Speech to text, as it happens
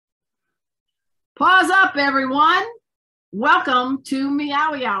Pause up, everyone. Welcome to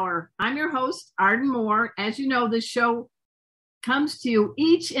Meowy Hour. I'm your host, Arden Moore. As you know, this show comes to you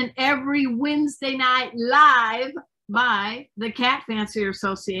each and every Wednesday night live by the Cat Fancier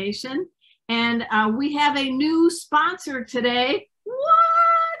Association. And we have a new sponsor today.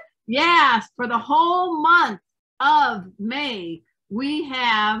 What? Yes, for the whole month of May, we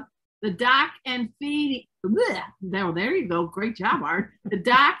have the Doc and Phoebe. There you go. Great job, Art. The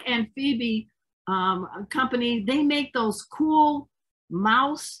Doc and Phoebe company. They make those cool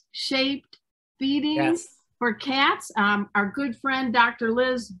mouse-shaped feedings for cats. Our good friend, Dr.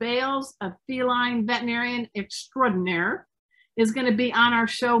 Liz Bales, a feline veterinarian extraordinaire, is going to be on our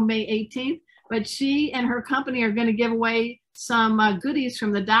show May 18th. But she and her company are going to give away some goodies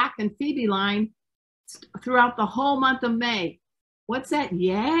from the Doc and Phoebe line throughout the whole month of May. What's that?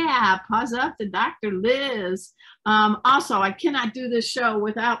 Yeah, pause up to Dr. Liz. Also, I cannot do this show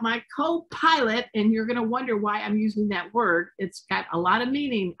without my co-pilot, and you're going to wonder why I'm using that word. It's got a lot of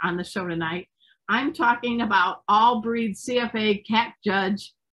meaning on the show tonight. I'm talking about all-breed CFA cat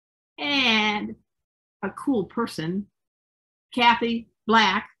judge and a cool person, Kathy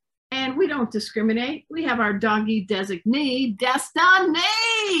Black. And we don't discriminate. We have our doggy designee,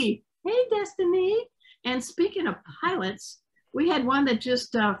 Destiny. Hey, Destiny. And speaking of pilots, we had one that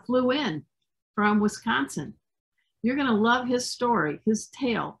just flew in from Wisconsin. You're going to love his story, his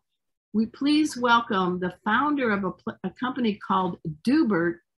tale. We please welcome the founder of a company called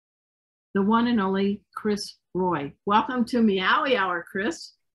Dubert, the one and only Chris Roy. Welcome to Meowy Hour,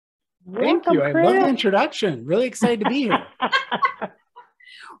 Chris. Thank you. I love the introduction. Really excited to be here.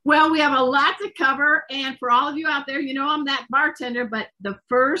 Well, we have a lot to cover. And for all of you out there, you know I'm that bartender, but the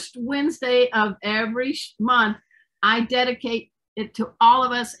first Wednesday of every month, I dedicate it to all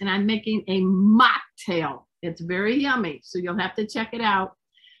of us, and I'm making a mocktail. It's very yummy, so you'll have to check it out.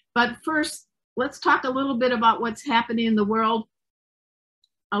 But first, let's talk a little bit about what's happening in the world.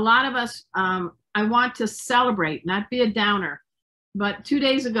 A lot of us, I want to celebrate, not be a downer. But 2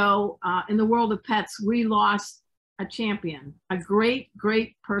 days ago, in the world of pets, we lost a champion, a great,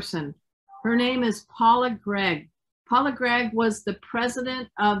 great person. Her name is Paula Gregg. Paula Gregg was the president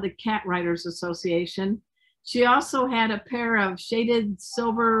of the Cat Writers Association. She also had a pair of shaded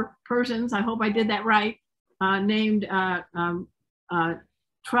silver Persians, I hope I did that right, named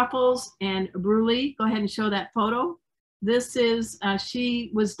Truffles and Brulee. Go ahead and show that photo. This is, she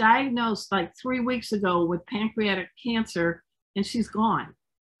was diagnosed like 3 weeks ago with pancreatic cancer, and she's gone.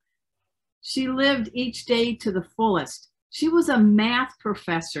 She lived each day to the fullest. She was a math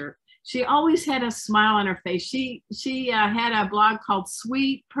professor. She always had a smile on her face. She had a blog called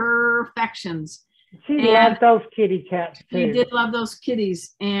Sweet Perfections. She loved those kitty cats too. She did love those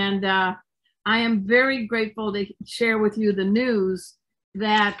kitties. And I am very grateful to share with you the news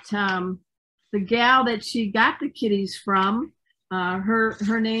that the gal that she got the kitties from,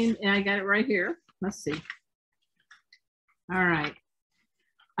 her name, and I got it right here. Let's see. All right.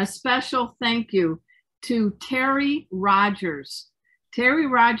 A special thank you to Terry Rogers. Terry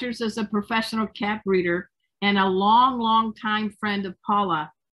Rogers is a professional cat breeder and a long, long time friend of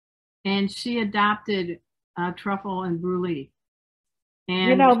Paula. And she adopted Truffle and Brulee. And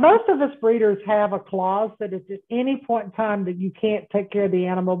you know, most of us breeders have a clause that if at any point in time that you can't take care of the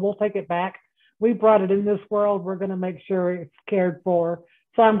animal, we'll take it back. We brought it in this world. We're going to make sure it's cared for.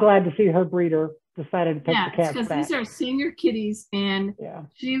 So I'm glad to see her breeder decided to take the cats back. Because these are senior kitties. And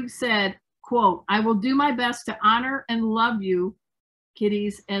she said, quote, "I will do my best to honor and love you,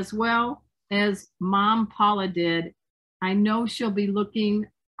 kitties, as well as Mom Paula did. I know she'll be looking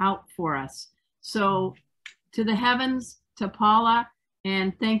out for us." So to the heavens, to Paula,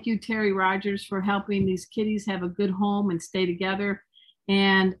 and thank you, Terry Rogers, for helping these kitties have a good home and stay together.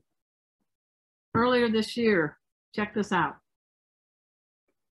 And earlier this year, check this out.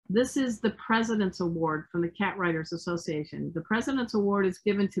 This is the President's Award from the Cat Writers Association. The President's Award is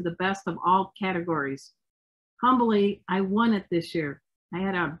given to the best of all categories. Humbly, I won it this year. I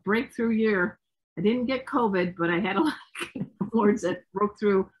had a breakthrough year. I didn't get COVID, but I had a lot of awards that broke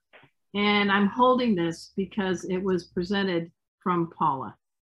through. And I'm holding this because it was presented from Paula.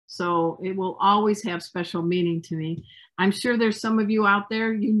 So it will always have special meaning to me. I'm sure there's some of you out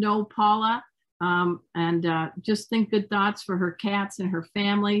there, you know Paula, and just think good thoughts for her cats and her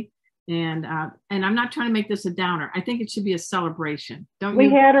family. And I'm not trying to make this a downer. I think it should be a celebration. Don't you? We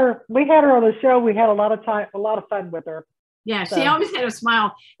had her on the show. We had a lot of fun with her. Yeah, so. She always had a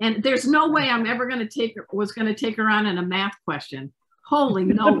smile, and there's no way I'm ever going to take her on in a math question. Holy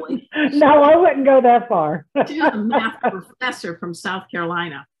moly! No, I wouldn't go that far. She's a math professor from South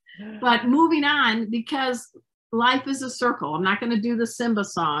Carolina. But moving on, because life is a circle. I'm not going to do the Simba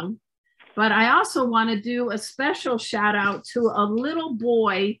song. But I also want to do a special shout out to a little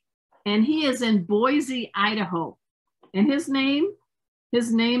boy, and he is in Boise, Idaho. And his name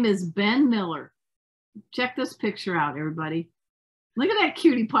is Ben Miller. Check this picture out, everybody. Look at that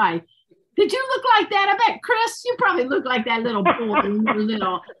cutie pie. Did you look like that? I bet, Chris, you probably look like that little boy when you were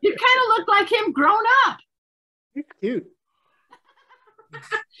little. You kind of look like him grown up. You're cute.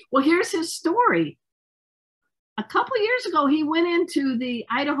 Well, here's his story. A couple of years ago, he went into the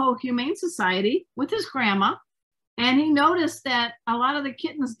Idaho Humane Society with his grandma, and he noticed that a lot of the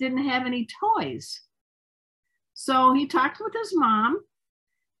kittens didn't have any toys. So he talked with his mom,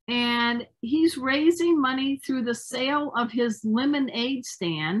 and he's raising money through the sale of his lemonade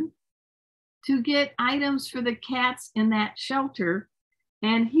stand to get items for the cats in that shelter.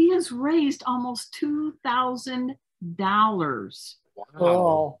 And he has raised almost $2,000.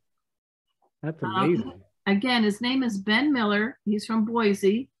 Wow. That's amazing. Again, his name is Ben Miller. He's from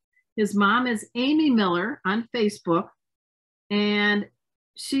Boise. His mom is Amy Miller on Facebook. And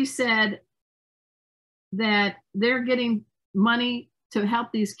she said that they're getting money to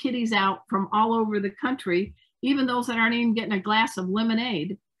help these kitties out from all over the country, even those that aren't even getting a glass of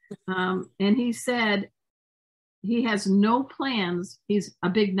lemonade. And he said he has no plans, he's a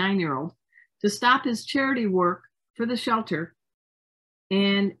big 9-year-old, to stop his charity work for the shelter.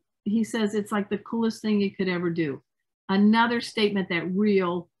 And he says it's like the coolest thing you could ever do. Another statement that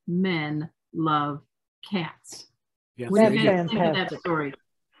real men love cats. Yes, What do you guys think of that story?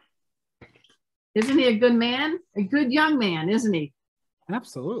 Isn't he a good man? A good young man, isn't he?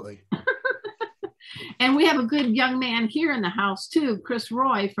 Absolutely. And we have a good young man here in the house too, Chris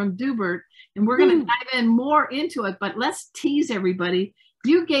Roy from Dubert, and we're going to dive in more into it, but let's tease everybody.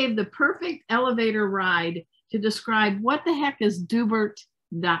 You gave the perfect elevator ride to describe what the heck is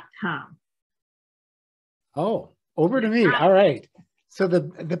Dubert.com. Oh, over to me. All right. So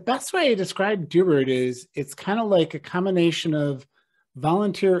the best way to describe Dubert is it's kind of like a combination of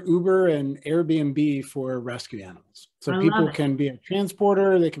volunteer Uber and Airbnb for rescue animals. So people can be a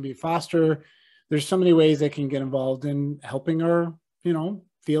transporter, they can be a foster. There's so many ways they can get involved in helping our,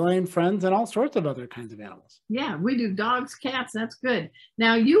 feline friends and all sorts of other kinds of animals. Yeah, we do dogs, cats. That's good.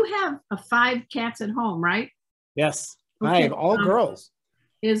 Now you have 5 cats at home, right? Yes, Okay. 5, all girls.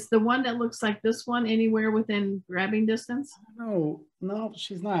 Is the one that looks like this one anywhere within grabbing distance? No,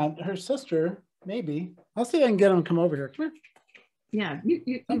 she's not. Her sister, maybe. I'll see if I can get them to come over here. Come here. Yeah,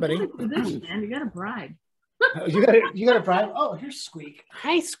 Somebody. You do this, man. You got a bride. You got a bride? Oh, here's Squeak.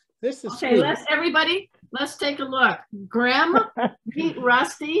 Hi, this is Okay, Squeak. Let's take a look. Graham, meet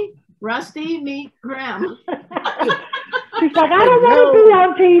Rusty. Rusty, meet Graham. She's like, I don't want to be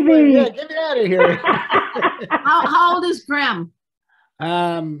on TV. Yeah, get me out of here. How old is Graham?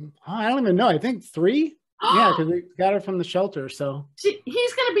 I don't even know. I think 3. Yeah, because we got her from the shelter. So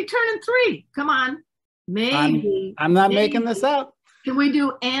He's going to be turning 3. Come on. Maybe. I'm not making this up. Can we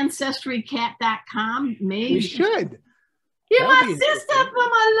do ancestrycat.com? Maybe. We should. You're my sister from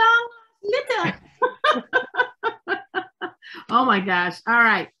a long little. Oh my gosh. All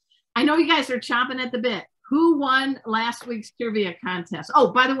right. I know you guys are chomping at the bit. Who won last week's trivia contest?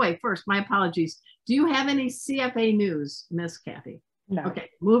 Oh, by the way, first, my apologies. Do you have any CFA news, Miss Kathy? No. Okay,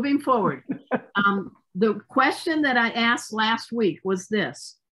 moving forward. The question that I asked last week was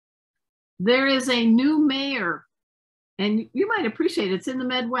this. There is a new mayor, and you might appreciate it. It's in the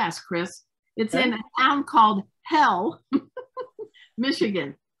Midwest, Chris. It's in a town called Hell,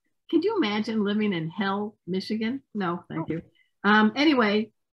 Michigan. Could you imagine living in Hell, Michigan? No, thank you.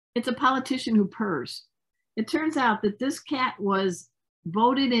 Anyway, it's a politician who purrs. It turns out that this cat was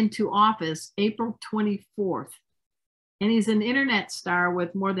voted into office April 24th. And he's an internet star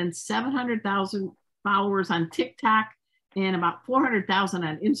with more than 700,000 followers on TikTok and about 400,000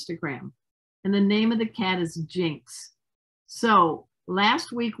 on Instagram. And the name of the cat is Jinx. So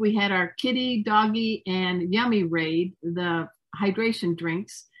last week we had our kitty, doggy, and yummy raid, the hydration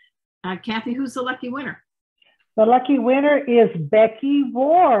drinks. Kathy, who's the lucky winner? The lucky winner is Becky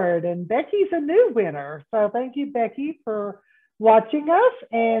Ward, and Becky's a new winner. So thank you, Becky, for watching us.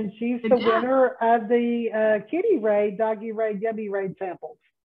 And she's the winner of the kitty raid, doggy raid, yummy raid samples.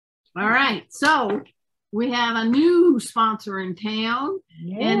 All right. So we have a new sponsor in town.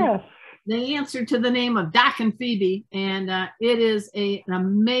 Yes. And they answer to the name of Doc and Phoebe. And it is an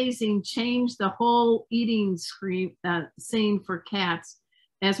amazing change the whole eating scene for cats.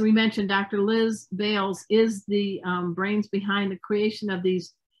 As we mentioned, Dr. Liz Bales is the brains behind the creation of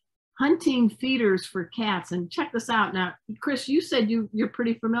these hunting feeders for cats. And check this out. Now, Chris, you said you're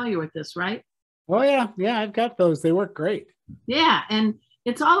pretty familiar with this, right? Oh, yeah. Yeah, I've got those. They work great. Yeah. And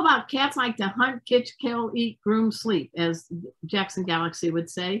it's all about cats like to hunt, catch, kill, eat, groom, sleep, as Jackson Galaxy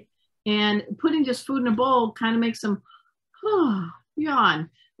would say. And putting just food in a bowl kind of makes them yawn.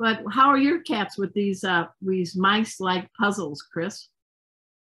 But how are your cats with these mice-like puzzles, Chris?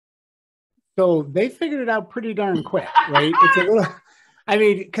 So they figured it out pretty darn quick, right? It's a little, I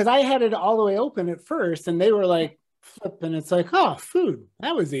mean, because I had it all the way open at first, and they were like, flip, and it's like, oh, food.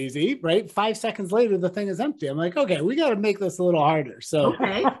 That was easy, right? 5 seconds later, the thing is empty. I'm like, okay, we got to make this a little harder. So,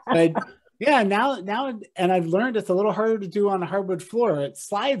 okay. But yeah, now, and I've learned it's a little harder to do on a hardwood floor. It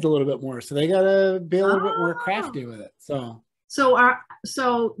slides a little bit more, so they got to be a little bit more crafty with it.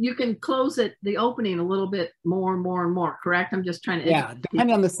 So you can close it, the opening a little bit more and more and more, correct? I'm just trying to. Yeah,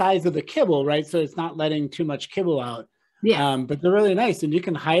 depending on the size of the kibble, right? So it's not letting too much kibble out. Yeah. But they're really nice, and you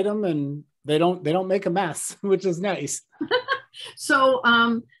can hide them, and they don't make a mess, which is nice. So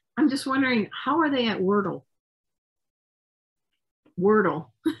I'm just wondering, how are they at Wordle? Wordle.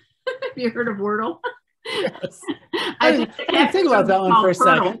 Have you heard of Wordle? Yes. I didn't think about that one for a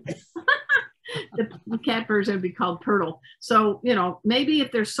second. The cat version would be called Purtle. So, you know, maybe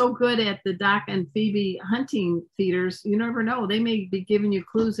if they're so good at the Doc and Phoebe hunting feeders, you never know. They may be giving you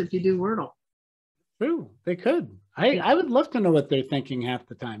clues if you do Wordle. True, they could. I would love to know what they're thinking half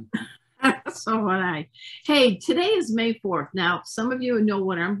the time. So would I. Hey, today is May 4th. Now, some of you know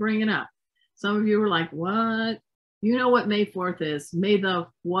what I'm bringing up. Some of you were like, what? You know what May 4th is. May the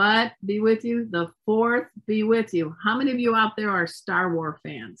what be with you? The 4th be with you. How many of you out there are Star Wars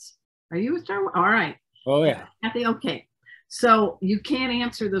fans? Are you a Star Wars? All right. Oh, yeah. Kathy, okay. So you can't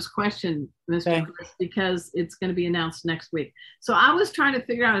answer this question, Mr. Chris, because it's going to be announced next week. So I was trying to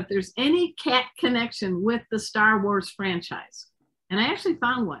figure out if there's any cat connection with the Star Wars franchise. And I actually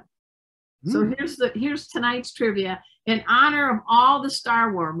found one. So here's tonight's trivia in honor of all the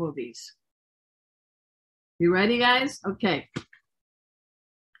Star Wars movies. You ready, guys? Okay.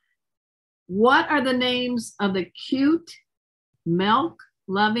 What are the names of the cute,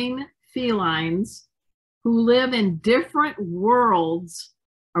 milk-loving felines who live in different worlds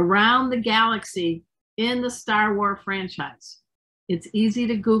around the galaxy in the Star Wars franchise? It's easy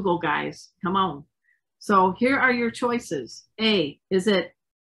to Google, guys. Come on. So here are your choices. A, is it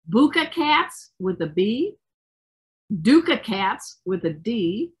Buka cats with a B, Duka cats with a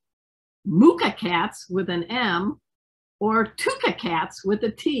D, Muka cats with an M, or Tuka cats with a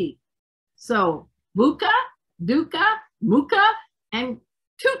T? So Buka, Duka, Muka, and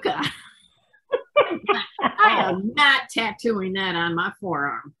Tuka. I am not tattooing that on my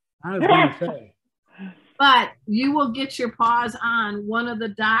forearm. I was going to say. But you will get your paws on one of the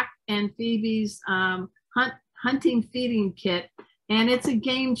Doc and Phoebe's hunting feeding kit. And it's a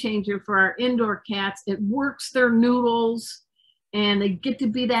game changer for our indoor cats. It works their noodles and they get to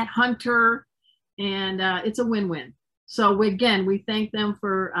be that hunter, and it's a win-win. So again, we thank them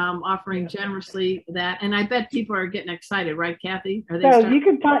for offering generously that. And I bet people are getting excited, right, Kathy? Are they you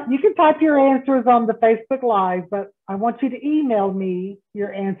can type your answers on the Facebook Live, but I want you to email me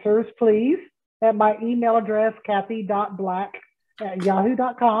your answers, please, at my email address,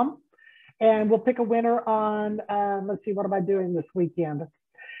 kathy.black@yahoo.com. And we'll pick a winner on, let's see, what am I doing this weekend?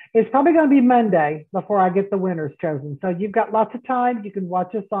 It's probably going to be Monday before I get the winners chosen. So you've got lots of time. You can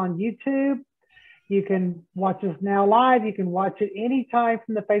watch us on YouTube. You can watch us now live. You can watch it anytime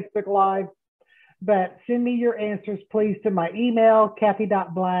from the Facebook Live. But send me your answers, please, to my email,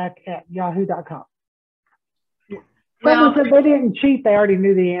 kathy.black@yahoo.com. Someone said they didn't cheat. They already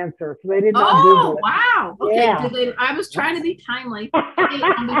knew the answer. So they did not Google it. Wow. Okay. Yeah. I was trying to be timely. Hey,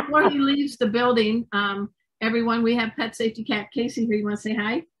 before he leaves the building, everyone, we have Pet Safety Cat Casey here. You want to say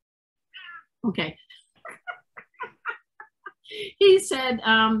hi? Okay. He said,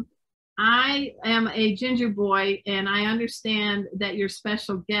 I am a ginger boy, and I understand that you're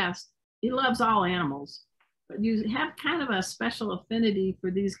special guest. He loves all animals, but you have kind of a special affinity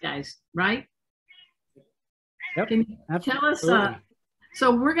for these guys, right? Yep, can you tell us?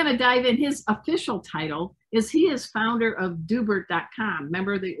 So we're going to dive in. His official title is he is founder of Dubert.com.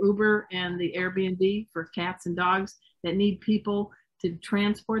 Remember the Uber and the Airbnb for cats and dogs that need people to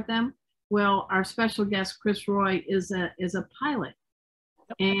transport them? Well, our special guest, Chris Roy, is a pilot.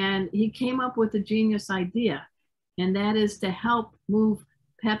 And he came up with a genius idea, and that is to help move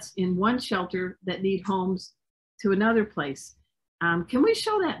pets in one shelter that need homes to another place. Can we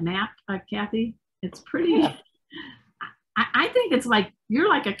show that map, Kathy? It's pretty... I think it's like you're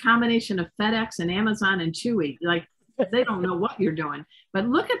like a combination of FedEx and Amazon and Chewy. Like they don't know what you're doing. But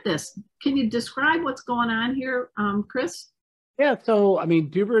look at this. Can you describe what's going on here, Chris? Yeah. So I mean,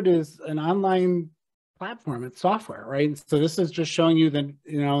 Dubert is an online platform. It's software, right? So this is just showing you that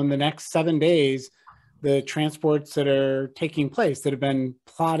in the next 7 days, the transports that are taking place that have been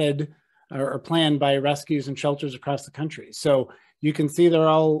plotted or planned by rescues and shelters across the country. So you can see they're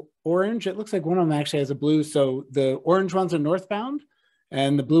all orange. It looks like one of them actually has a blue. So the orange ones are northbound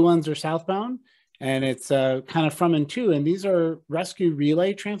and the blue ones are southbound. And it's kind of from and to. And these are rescue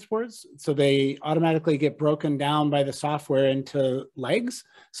relay transports. So they automatically get broken down by the software into legs.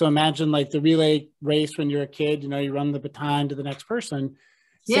 So imagine like the relay race when you're a kid, you run the baton to the next person.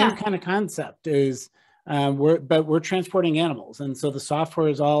 Same kind of concept is, we're transporting animals. And so the software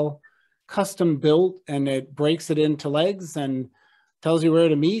is all custom built and it breaks it into legs and tells you where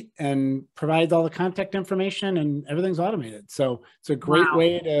to meet and provides all the contact information and everything's automated. So it's a great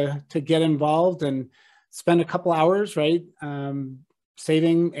way to get involved and spend a couple hours, right?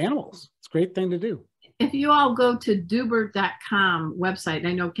 Saving animals. It's a great thing to do. If you all go to dubert.com website,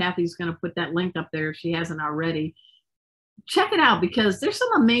 I know Kathy's going to put that link up there if she hasn't already. Check it out because there's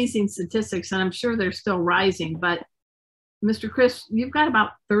some amazing statistics and I'm sure they're still rising. But Mr. Chris, you've got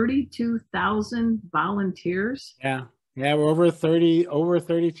about 32,000 volunteers. Yeah, we're over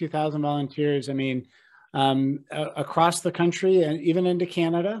 32,000 volunteers. I mean, across the country and even into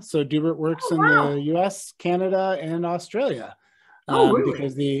Canada. So Dubert works in the US, Canada, and Australia. Really?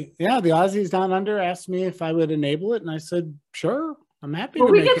 Because the Aussies down under asked me if I would enable it. And I said, sure, I'm happy to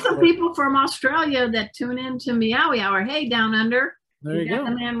we make get it some work. people from Australia that tune in to Meowy Hour. Hey, down under. There you got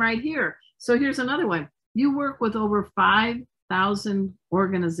go. the man right here. So here's another one. You work with over 5,000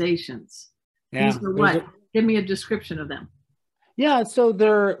 organizations. Yeah. These are what? Give me a description of them. Yeah, so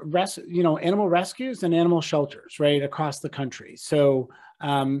they're animal rescues and animal shelters right across the country. So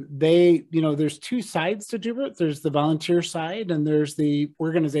there's two sides to Dubert. There's the volunteer side and there's the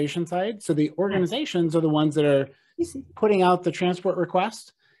organization side. So the organizations are the ones that are putting out the transport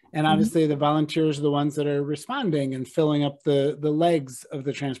request. And obviously the volunteers are the ones that are responding and filling up the legs of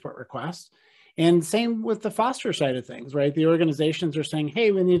the transport request. And same with the foster side of things, right? The organizations are saying,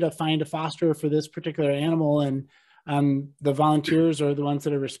 hey, we need to find a foster for this particular animal. And the volunteers are the ones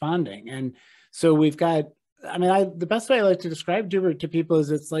that are responding. And so we've got, the best way I like to describe Dubert to people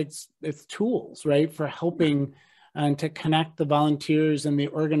is it's tools, right? For helping and to connect the volunteers and the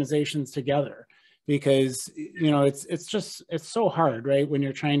organizations together. Because, it's so hard, right? When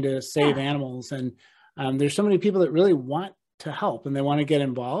you're trying to save animals and there's so many people that really want to help and they want to get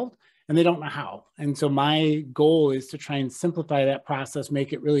involved. And they don't know how. And so my goal is to try and simplify that process,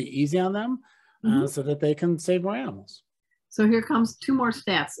 make it really easy on them so that they can save more animals. So here comes two more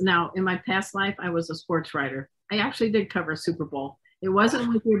stats. Now, in my past life, I was a sports writer. I actually did cover a Super Bowl. It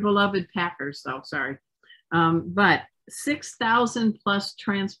wasn't with your beloved Packers, though, sorry. But 6,000 plus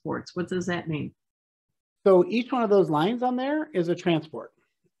transports. What does that mean? So each one of those lines on there is a transport.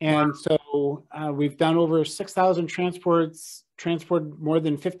 And so we've done over 6,000 transports, transported more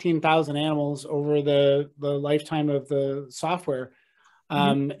than 15,000 animals over the lifetime of the software.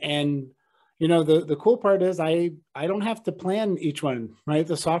 And, the cool part is I don't have to plan each one, right?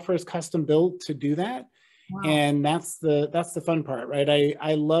 The software is custom built to do that. Wow. And that's the fun part, right?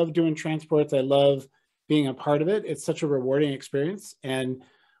 I love doing transports. I love being a part of it. It's such a rewarding experience. And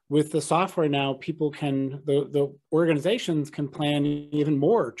with the software now, people can, the organizations can plan even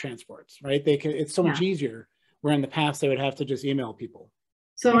more transports, right? It's so much easier, where in the past they would have to just email people.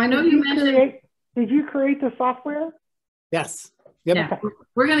 So I know you mentioned. Did you create the software? Yes. Yep. Yeah,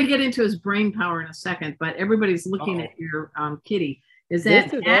 we're going to get into his brain power in a second, but everybody's looking at your kitty. Is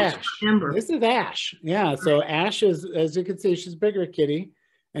that Ash or Ember? This is Ash. Yeah. So Ash is, as you can see, she's a bigger kitty,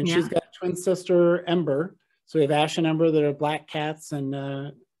 and she's got a twin sister Ember. So we have Ash and Ember that are black cats, and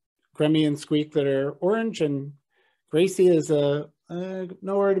Grammy and Squeak that are orange, and Gracie is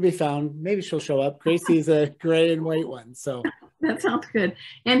nowhere to be found. Maybe she'll show up. Gracie is a gray and white one. So that sounds good.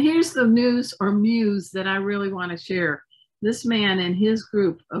 And here's the news or muse that I really want to share. This man and his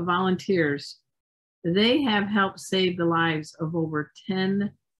group of volunteers, they have helped save the lives of over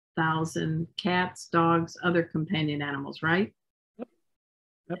 10,000 cats, dogs, other companion animals, right?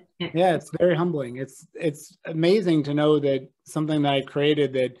 Yep. Yeah, it's very humbling. It's amazing to know that something that I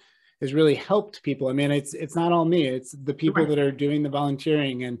created that has really helped people. I mean, it's not all me. It's the people that are doing the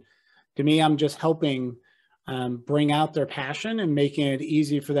volunteering. And to me, I'm just helping bring out their passion and making it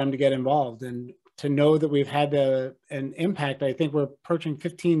easy for them to get involved. And to know that we've had an impact, I think we're approaching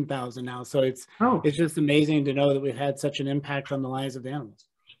 15,000 now. So it's just amazing to know that we've had such an impact on the lives of the animals.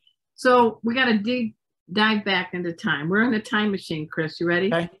 So we got to dive back into time. We're in the time machine, Chris. You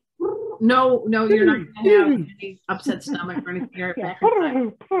ready? Okay. No, you're not going to have any upset stomach or anything.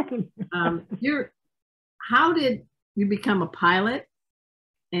 How did you become a pilot?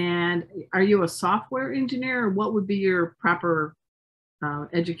 And are you a software engineer, or what would be your proper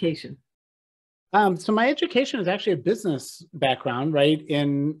education? So my education is actually a business background, right,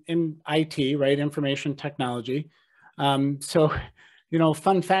 in IT, right, information technology. So,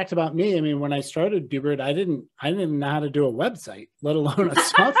 fun fact about me, I mean, when I started Dubert, I didn't even know how to do a website, let alone a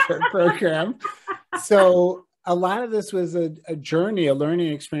software program. So a lot of this was a journey, a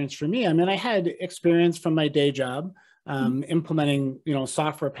learning experience for me. I mean, I had experience from my day job, implementing,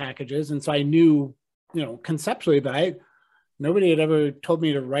 software packages. And so I knew, conceptually, but nobody had ever told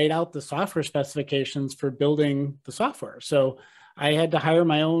me to write out the software specifications for building the software. So I had to hire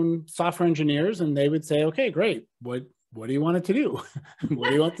my own software engineers, and they would say, okay, great. What do you want it to do? What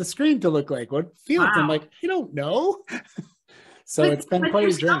do you want the screen to look like? What fields? Wow. I'm like, I don't know. So it's been quite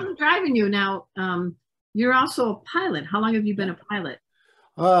a journey. Something driving you now. You're also a pilot. How long have you been a pilot?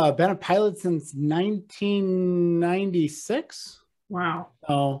 I've been a pilot since 1996. Wow.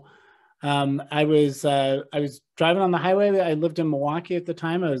 So I was driving on the highway. I lived in Milwaukee at the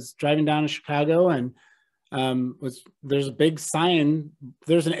time. I was driving down to Chicago, and there's a big sign.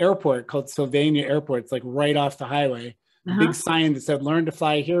 There's an airport called Sylvania Airport. It's like right off the highway. A big sign that said "Learn to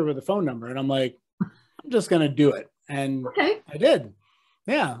fly here" with a phone number. And I'm like, I'm just gonna do it. And I did.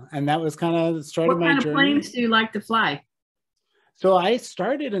 Yeah. And that was kind of the start of my journey. What kind of planes do you like to fly? So I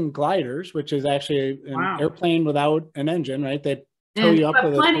started in gliders, which is actually an airplane without an engine, right? They tow you up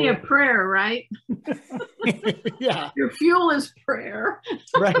with plenty of prayer, right? Yeah. Your fuel is prayer.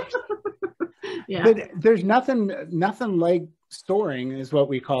 Right. Yeah. But there's nothing like soaring is what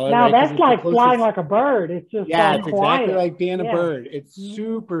we call it. No, right? that's like flying like a bird. It's just it's exactly like being a bird. It's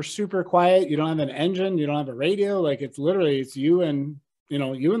super, super quiet. You don't have an engine. You don't have a radio. Like it's you and,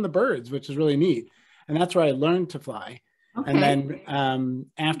 you and the birds, which is really neat. And that's where I learned to fly. Okay. And then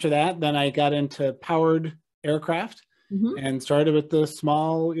after that, then I got into powered aircraft and started with the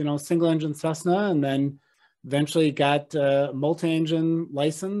small, single engine Cessna, and then eventually got a multi-engine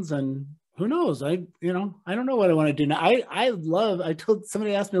license. And who knows? I don't know what I want to do now.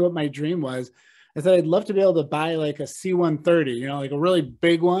 Somebody asked me what my dream was. I said, I'd love to be able to buy like a C-130, like a really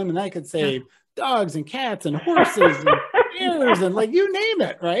big one. And I could save dogs and cats and horses and bears and like, you name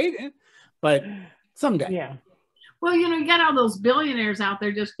it. Right. But someday. Yeah. Well, you got all those billionaires out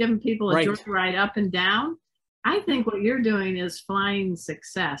there just giving people a joyride up and down. I think what you're doing is flying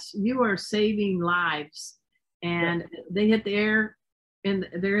success. You are saving lives, and they hit the air, and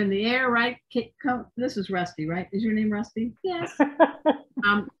they're in the air, right? This is Rusty, right? Is your name Rusty? Yes.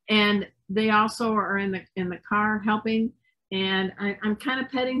 And they also are in the car helping, and I'm kind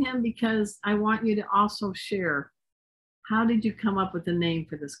of petting him because I want you to also share. How did you come up with the name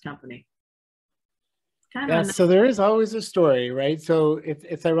for this company? So there is always a story, right? So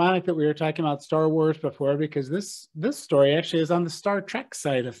it's ironic that we were talking about Star Wars before, because this story actually is on the Star Trek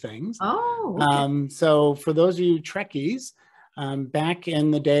side of things. Oh. Okay. So for those of you Trekkies, back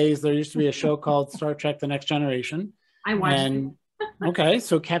in the days, there used to be a show called Star Trek: The Next Generation. I watched it. Okay,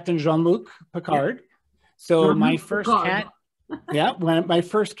 so Captain Jean-Luc Picard. So my first cat, my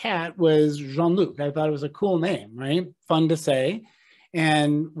first cat was Jean-Luc. I thought it was a cool name, right? Fun to say.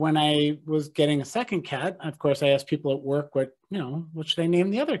 And when I was getting a second cat, of course, I asked people at work what should I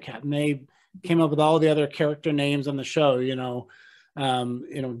name the other cat? And they came up with all the other character names on the show,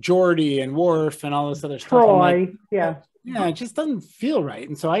 Geordi and Worf and all this other stuff. Troy, it just doesn't feel right.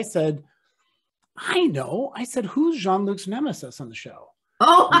 And so I said, I said, who's Jean-Luc's nemesis on the show?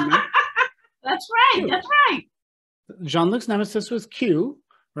 Oh, that's right. Q. That's right. Jean-Luc's nemesis was Q,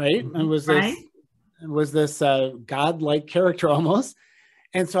 right? And was this godlike character almost.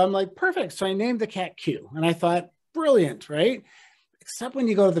 And so I'm like, perfect. So I named the cat Q. And I thought, brilliant, right? Except when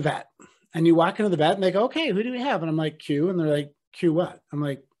you go to the vet and you walk into the vet and they go, okay, who do we have? And I'm like, Q. And they're like, Q what? I'm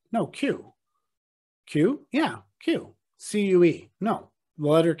like, no, Q. Q? Yeah, Q. C-U-E. No, the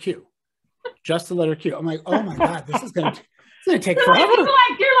letter Q. Just the letter Q. I'm like, oh my God, this is going to take forever.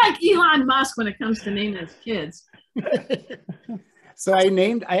 You're like Elon Musk when it comes to naming his kids. So I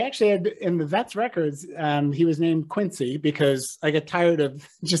actually had in the vet's records, he was named Quincy because I get tired of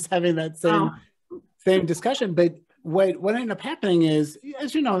just having that same discussion. But what ended up happening is,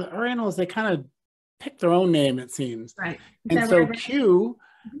 as you know, our animals, they kind of pick their own name, it seems. Right. And so Q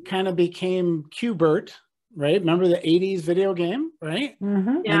kind of became Q-Bert, right? Remember the 80s video game, right?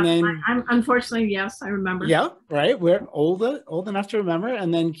 Mm-hmm. Yeah, and then, I'm unfortunately, yes, I remember. Yeah, right. We're old enough to remember.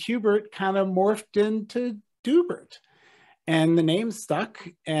 And then Q-Bert kind of morphed into Dubert. And the name stuck,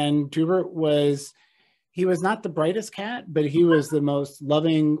 and Dubert was not the brightest cat, but he was the most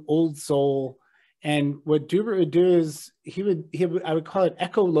loving old soul. And what Dubert would do is he would I would call it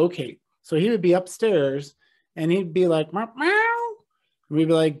echolocate. So he would be upstairs and he'd be like, meow, meow. And we'd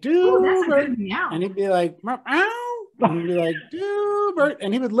be like, Dubert. And he'd be like, meow, meow. And we'd be like, Dubert.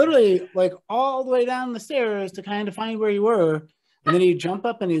 And he would literally like all the way down the stairs to kind of find where you were. And then he'd jump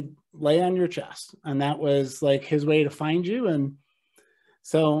up and he'd lay on your chest. And that was like his way to find you. And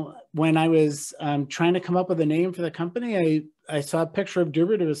so when I was trying to come up with a name for the company, I saw a picture of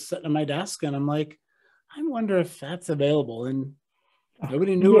Dubert. It was sitting on my desk. And I'm like, I wonder if that's available. And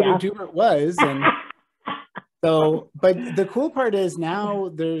nobody knew what a Dubert was. And so, but the cool part is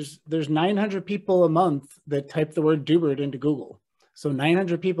now there's 900 people a month that type the word Dubert into Google. So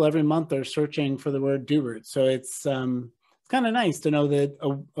 900 people every month are searching for the word Dubert. So it's kind of nice to know that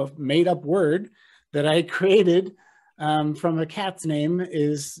a made up word that I created from a cat's name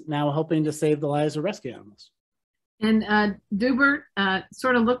is now helping to save the lives of rescue animals. And Dubert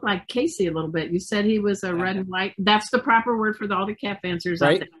sort of looked like Casey a little bit. You said he was a red and white. That's the proper word for all the cat fanciers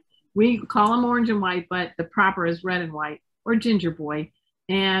out there. We call him orange and white, but the proper is red and white, or ginger boy.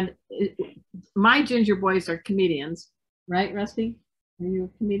 And my ginger boys are comedians, right, Rusty? Are you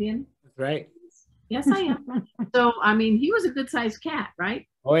a comedian? That's right. Yes, I am. So, I mean, he was a good sized cat, right?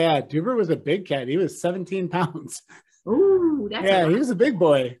 Oh yeah, Dubert was a big cat. He was 17 pounds. Ooh, that's he was a big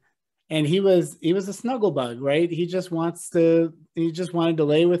boy. And he was a snuggle bug, right? He just wanted to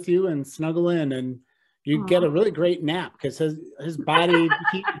lay with you and snuggle in, and you get a really great nap because his body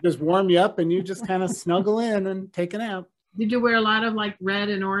heat just warm you up, and you just kind of snuggle in and take a nap. Did you wear a lot of like red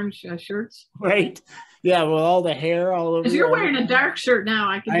and orange shirts? Right. Yeah, with all the hair all over. Because you're wearing a dark shirt now.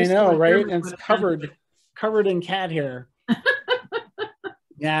 I know, right? And it's covered in cat hair.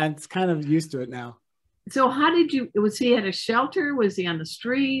 Yeah, it's kind of used to it now. So was he at a shelter? Was he on the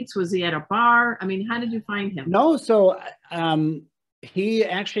streets? Was he at a bar? I mean, how did you find him? No, so he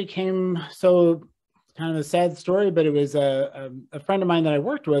actually came, so kind of a sad story, but it was a friend of mine that I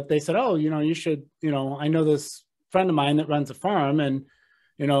worked with. They said, oh, you should, I know this friend of mine that runs a farm, and,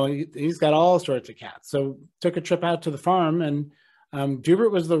 he's got all sorts of cats. So took a trip out to the farm, and Dubert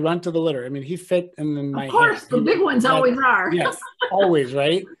was the runt of the litter. I mean, he fit in my hand. Of course, the big ones always are. Yes, always,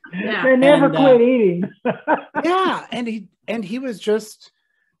 right? Yeah. They never quit eating. Yeah, and he was just,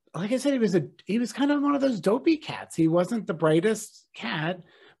 like I said, he was kind of one of those dopey cats. He wasn't the brightest cat,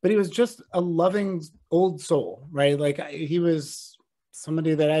 but he was just a loving old soul, right? Like he was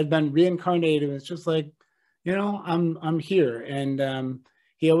somebody that had been reincarnated. It was just like, I'm here, and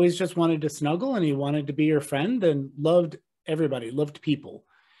he always just wanted to snuggle, and he wanted to be your friend, and loved everybody, loved people.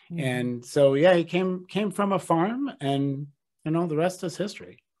 Mm-hmm. And so, yeah, he came from a farm, and the rest is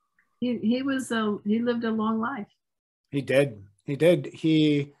history. He lived a long life. He did.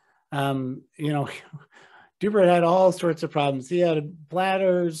 He Dubert had all sorts of problems. He had a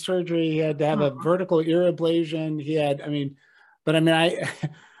bladder surgery. He had to have a vertical ear ablation.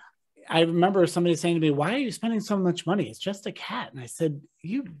 I remember somebody saying to me, why are you spending so much money? It's just a cat. And I said,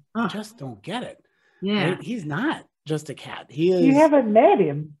 you just don't get it. Yeah. Right? He's not just a cat. He is. You haven't met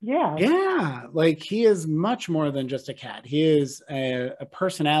him. Yeah. Yeah. Like he is much more than just a cat. He is a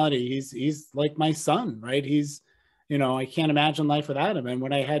personality. He's like my son, right? He's, I can't imagine life without him. And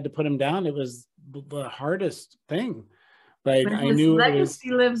when I had to put him down, it was the hardest thing. But I knew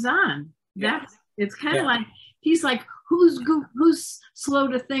legacy lives on. Yeah. It's kind of like, he's like, who's slow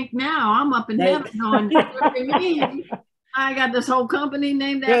to think now? I'm up in heaven going, look at me. I got this whole company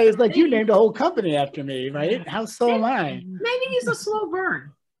named after me. Yeah, it's like you named a whole company after me, right? How slow am I? Maybe he's a slow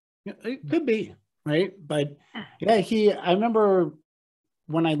burn. It could be, right? But yeah, I remember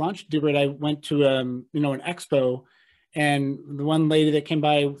when I launched Dubert, I went to an expo, and the one lady that came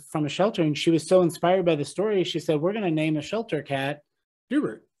by from a shelter, and she was so inspired by the story, she said, we're going to name a shelter cat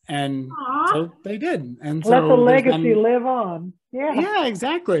Dubert. And so they did. And let the legacy live on. Yeah. Yeah,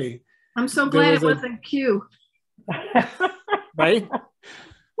 exactly. I'm so glad it wasn't Q. Right?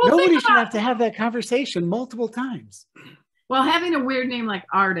 Well, nobody should have to have that conversation multiple times. Well, having a weird name like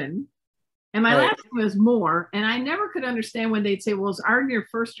Arden, and my last name was Moore, and I never could understand when they'd say, well, is Arden your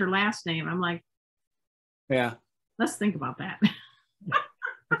first or last name? I'm like, yeah. Let's think about that.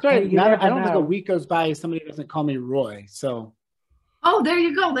 That's right. I don't think a week goes by somebody doesn't call me Roy. So. Oh, there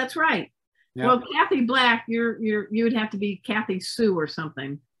you go. That's right. Yeah. Well, Kathy Black, you would have to be Kathy Sue or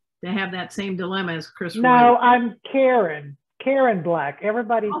something to have that same dilemma as Chris. No, Roy. I'm Karen Black.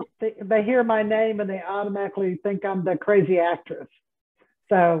 Everybody, they hear my name and they automatically think I'm the crazy actress.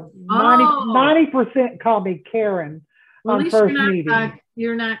 So 90% call me Karen on first meeting.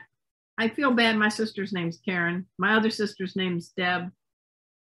 You're not. I feel bad. My sister's name's Karen. My other sister's name's Deb.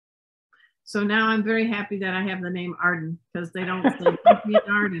 So now I'm very happy that I have the name Arden, because they don't say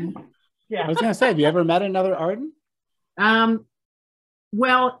Arden. Yeah. I was going to say, have you ever met another Arden?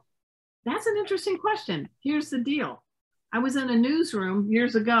 Well, that's an interesting question. Here's the deal. I was in a newsroom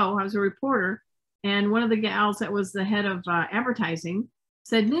years ago. I was a reporter, and one of the gals that was the head of advertising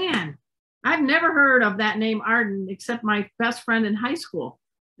said, man, I've never heard of that name Arden except my best friend in high school.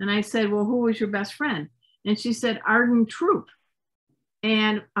 And I said, well, who was your best friend? And she said, Arden Troop.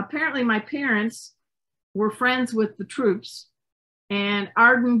 And apparently my parents were friends with the Troops. And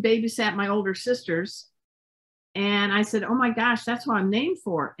Arden babysat my older sisters. And I said, oh my gosh, that's what I'm named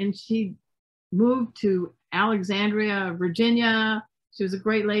for. And she moved to Alexandria, Virginia. She was a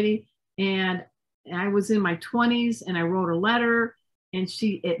great lady. And I was in my 20s and I wrote a letter, and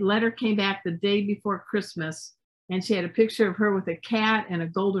letter came back the day before Christmas. And she had a picture of her with a cat and a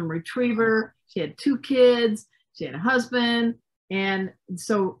golden retriever. She had 2 kids. She had a husband. And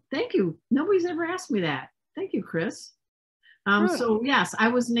so thank you. Nobody's ever asked me that. Thank you, Chris. So yes, I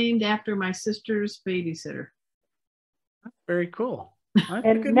was named after my sister's babysitter. That's very cool.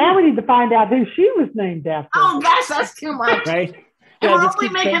 And now we need to find out who she was named after. Oh gosh, that's too much. Right? And we're only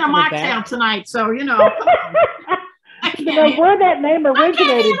making a mocktail tonight, so you know. You know where that name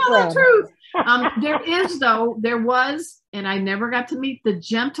originated from. The truth. There was, and I never got to meet the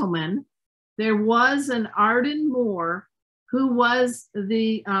gentleman. There was an Arden Moore who was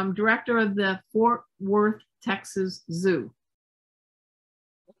the director of the Fort Worth, Texas Zoo.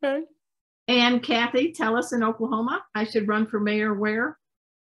 Okay. And Kathy, tell us in Oklahoma, I should run for mayor where?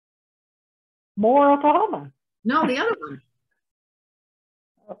 Moore, Oklahoma. No, the other one.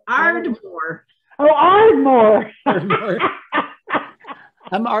 Ardmore. Oh, Ardmore. Ardmore.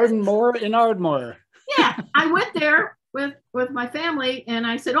 I'm Arden Moore in Ardmore. Yeah, I went there with my family, and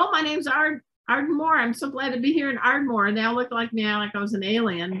I said, "Oh, my name's Ardmore. I'm so glad to be here in Ardmore." And they all looked like me, like I was an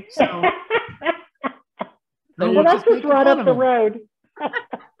alien. So, well, that's just right up the road.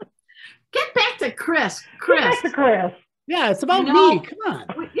 Get back to Chris. Get back to Chris. Yeah, it's about me. Come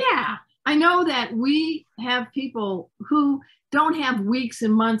on. Yeah, I know that we have people who don't have weeks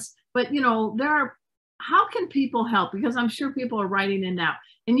and months, but you know, how can people help? Because I'm sure people are writing in now.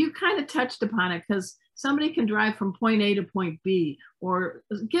 And you kind of touched upon it, because somebody can drive from point A to point B, or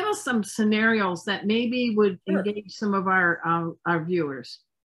give us some scenarios that maybe would engage some of our viewers.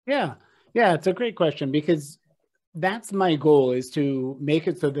 Yeah, it's a great question, because that's my goal, is to make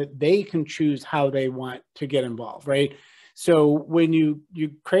it so that they can choose how they want to get involved, right? So when you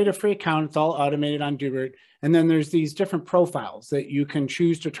create a free account, it's all automated on Dubert, and then there's these different profiles that you can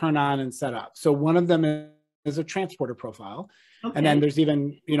choose to turn on and set up. So one of them is a transporter profile. Okay. And then there's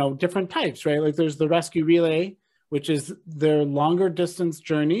even, different types, right? Like there's the rescue relay, which is their longer distance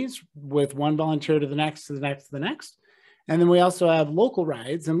journeys with one volunteer to the next, to the next, to the next. And then we also have local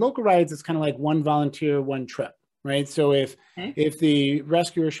rides, and local rides is kind of like one volunteer, one trip. Right. So if the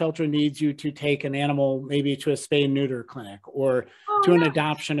rescue or shelter needs you to take an animal, maybe to a spay and neuter clinic, or to an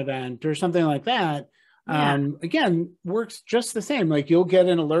adoption event or something like that, again, works just the same. Like you'll get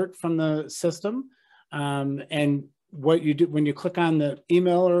an alert from the system. And what you do when you click on the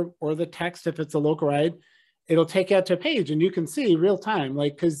email or the text, if it's a local ride, it'll take you out to a page, and you can see real time,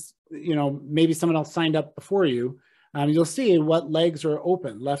 like, because, maybe someone else signed up before you. You'll see what legs are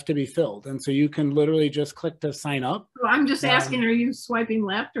open, left to be filled. And so you can literally just click to sign up. So I'm just asking, are you swiping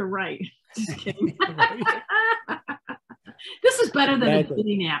left or right? Just kidding. This is better than a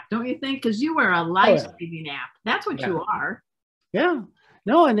dating app, don't you think? Because you are a life saving app. That's what you are. Yeah.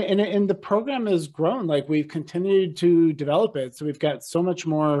 No, and the program has grown. Like we've continued to develop it. So we've got so much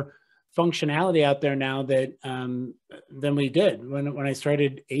more functionality out there now that than we did when I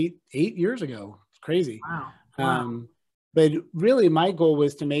started eight years ago. It's crazy. Wow. But really my goal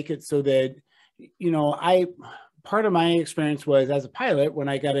was to make it so that, part of my experience was as a pilot, when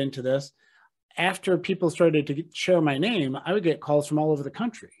I got into this, after people started to share my name, I would get calls from all over the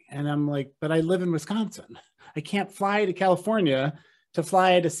country. And I'm like, but I live in Wisconsin. I can't fly to California to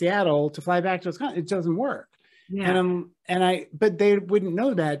fly to Seattle to fly back to Wisconsin. It doesn't work. Yeah. But they wouldn't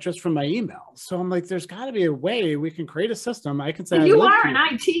know that just from my email. So I'm like, there's got to be a way we can create a system. I can say, and you are an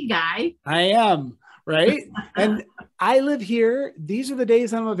IT guy. I am. Right. And I live here. These are the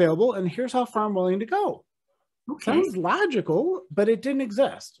days I'm available, and here's how far I'm willing to go. Okay. Sounds logical, but it didn't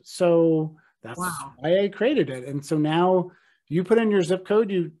exist. So that's why I created it. And so now you put in your zip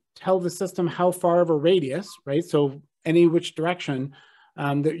code, you tell the system how far of a radius, right? So any which direction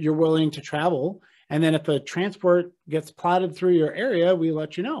that you're willing to travel. And then if a transport gets plotted through your area, we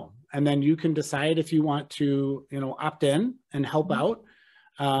let you know. And then you can decide if you want to, opt in and help out.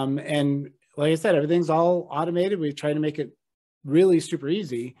 And like I said, everything's all automated. We try to make it really super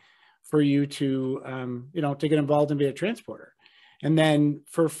easy for you to, to get involved and be a transporter. And then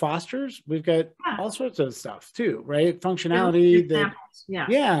for fosters, we've got all sorts of stuff too, right? Functionality.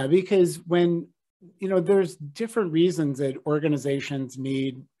 Because when, there's different reasons that organizations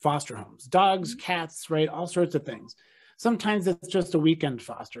need foster homes, dogs, cats, right? All sorts of things. Sometimes it's just a weekend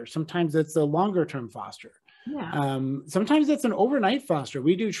foster. Sometimes it's a longer term foster. Yeah. Sometimes it's an overnight foster.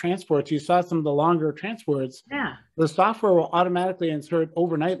 We do transports. You saw some of the longer transports. Yeah. The software will automatically insert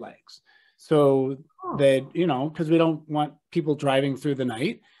overnight legs. So that, you know, because we don't want people driving through the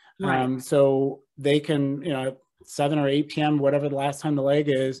night. Right. So they can, you know, 7 or 8 p.m., whatever the last time the leg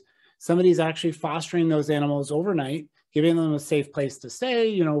is, somebody's actually fostering those animals overnight, giving them a safe place to stay,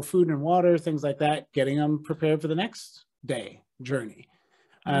 you know, food and water, things like that, getting them prepared for the next day journey.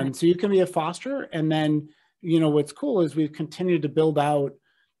 So you can be a foster. And then, you know, what's cool is we've continued to build out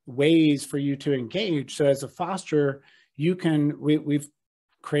ways for you to engage. So as a foster, you can, we've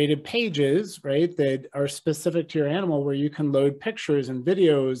created pages, right, that are specific to your animal where you can load pictures and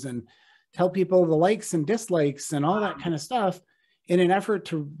videos and tell people the likes and dislikes and all that kind of stuff in an effort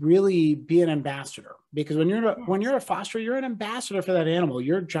to really be an ambassador. Because when you're a foster, you're an ambassador for that animal.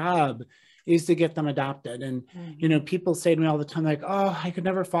 Your job is to get them adopted. And, you know, people say to me all the time, like, oh, I could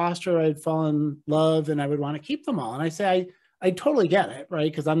never foster. I'd fall in love and I would want to keep them all. And I say, I totally get it,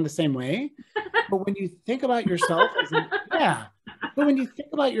 right? Because I'm the same way. But when you think about yourself but when you think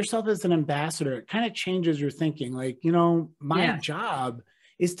about yourself as an ambassador, it kind of changes your thinking. Like, you know, my job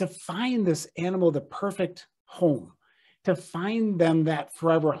is to find this animal the perfect home, to find them that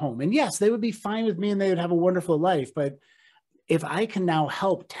forever home. And yes, they would be fine with me and they would have a wonderful life. But if I can now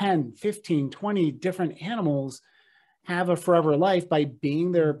help 10, 15, 20 different animals have a forever life by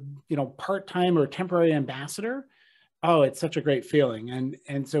being their, you know, part-time or temporary ambassador, oh, it's such a great feeling.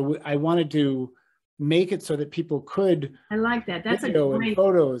 And so I wanted to make it so that people could. I like that. That's video a great and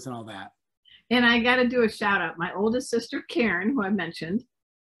photos and all that. And I got to do a shout out. My oldest sister, Karen, who I mentioned,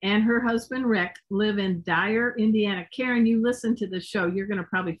 and her husband, Rick, live in Dyer, Indiana. Karen, you listen to the show. You're going to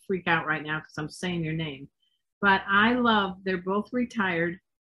probably freak out right now because I'm saying your name. But they're both retired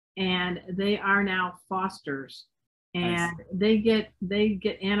and they are now fosters. And they get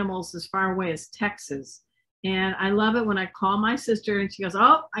animals as far away as Texas. And I love it when I call my sister and she goes,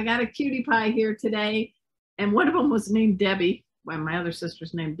 oh, I got a cutie pie here today. And one of them was named Debbie. Well, my other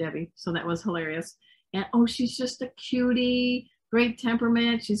sister's named Debbie. So that was hilarious. And, oh, she's just a cutie, great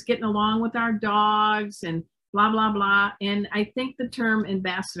temperament. She's getting along with our dogs and blah, blah, blah. And I think the term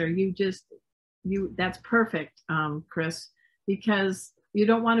ambassador, that's perfect, Chris, because you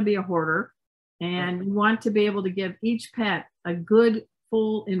don't want to be a hoarder and you want to be able to give each pet a good,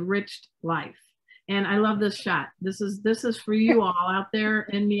 full, enriched life. And I love this shot. This is for you all out there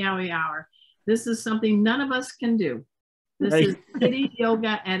in Meowy Hour. This is something none of us can do. This is kitty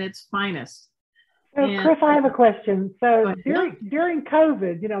yoga at its finest. So, Chris, I have a question. So during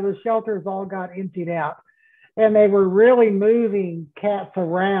COVID, you know, the shelters all got emptied out and they were really moving cats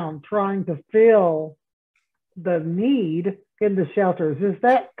around trying to fill the need in the shelters. Is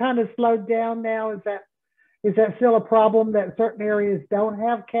that kind of slowed down now? Is that still a problem that certain areas don't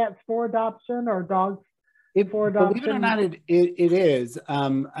have cats for adoption or dogs for adoption? Believe it or not, it is.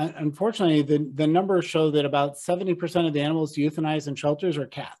 Unfortunately, the numbers show that about 70% of the animals euthanized in shelters are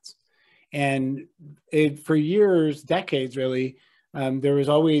cats. And for years, decades really, there was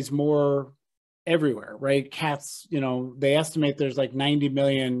always more everywhere, right? Cats, you know, they estimate there's like 90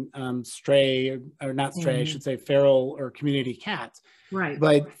 million stray, or not stray, I should say feral or community cats. Right.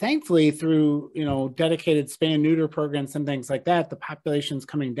 But thankfully through, you know, dedicated spay and neuter programs and things like that, the population's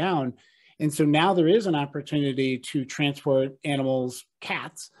coming down. And so now there is an opportunity to transport animals,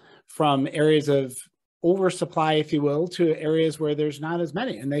 cats, from areas of oversupply, if you will, to areas where there's not as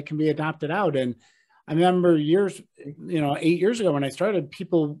many and they can be adopted out. And I remember years, you know, 8 years ago when I started,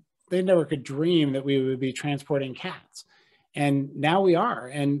 people, they never could dream that we would be transporting cats. And now we are.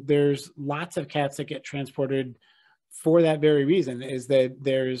 And there's lots of cats that get transported for that very reason, is that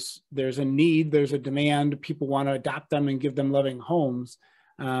there's a need, there's a demand, people want to adopt them and give them loving homes.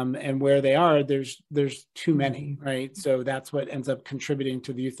 And where they are, there's too many, right? So that's what ends up contributing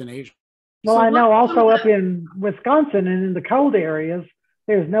to the euthanasia. Well, I know also up in Wisconsin and in the cold areas,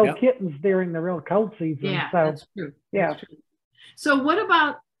 there's no kittens during the real cold season. Yeah, so, that's true. Yeah. That's true. So what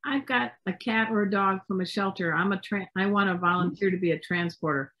about, I've got a cat or a dog from a shelter. I want to volunteer to be a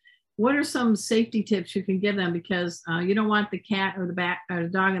transporter. What are some safety tips you can give them? Because you don't want the cat or the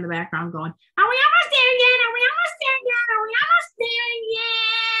dog in the background going, are we almost there yet? Are we almost there yet? Are we almost there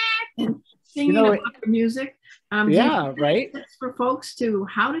yet? And singing about the music. Right. Tips for folks to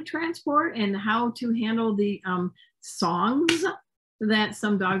how to transport and how to handle the songs that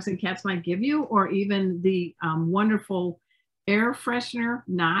some dogs and cats might give you, or even the wonderful air freshener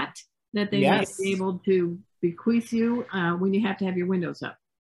knot that they may be able to bequeath you when you have to have your windows up.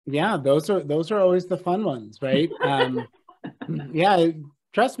 Yeah, those are always the fun ones, right? Yeah,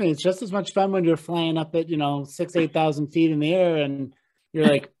 Trust me, it's just as much fun when you're flying up at, 8,000 feet in the air and you're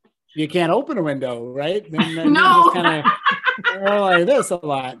like, you can't open a window, right? And then No. you're just kind of like this a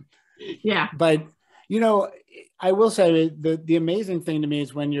lot. Yeah. But, I will say the amazing thing to me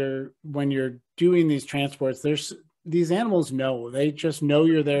is when you're doing these transports, these animals know, they just know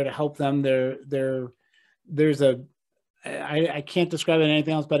you're there to help them. I can't describe it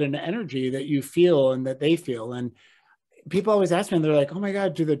anything else but an energy that you feel and that they feel. And people always ask me, and they're like, oh my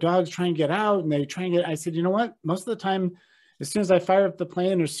God, do the dogs try and get out? And they try and I said, you know what? Most of the time, as soon as I fire up the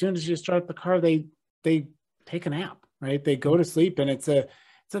plane, or as soon as you start the car, they take a nap, right? They go to sleep, and it's a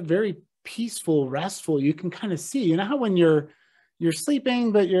very peaceful, restful. You can kind of see, how when you're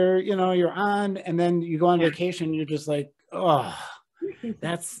sleeping, but you're on, and then you go on vacation, you're just like, oh,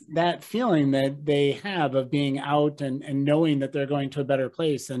 that's that feeling that they have of being out and knowing that they're going to a better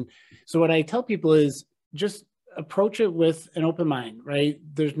place. And so what I tell people is just approach it with an open mind, right?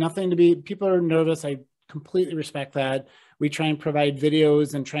 There's nothing to be, people are nervous. I completely respect that. We try and provide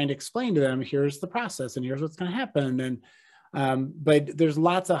videos and try and explain to them, here's the process and here's what's going to happen. And, but there's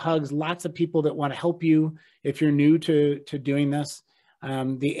lots of hugs, lots of people that want to help you if you're new to doing this.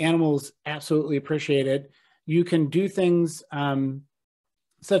 The animals absolutely appreciate it. You can do things,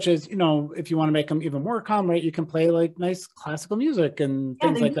 such as, if you want to make them even more calm, right? You can play like nice classical music and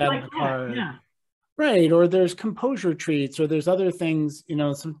things like that in the car. Yeah. Right. Or there's composure treats, or there's other things,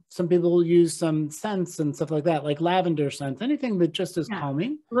 some people use some scents and stuff like that, like lavender scents, anything that just is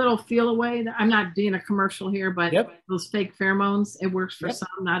calming. A little feel away. I'm not doing a commercial here, but those fake pheromones, it works for some,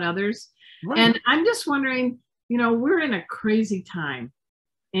 not others. Right. And I'm just wondering, we're in a crazy time,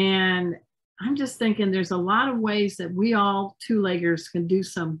 and I'm just thinking there's a lot of ways that we all two-leggers can do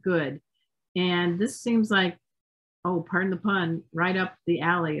some good. And this seems like, oh, pardon the pun, right up the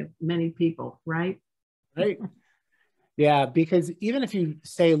alley of many people, right? Right. Yeah, because even if you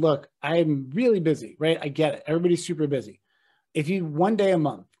say, look, I'm really busy, right? I get it. Everybody's super busy. If you one day a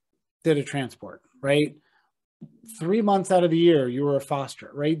month did a transport, right? 3 months out of the year, you were a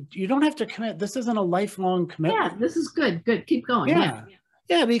foster, right? You don't have to commit. This isn't a lifelong commitment. Yeah, this is good. Good. Keep going. Yeah.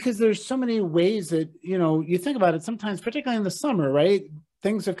 Yeah, because there's so many ways that, you think about it sometimes, particularly in the summer, right?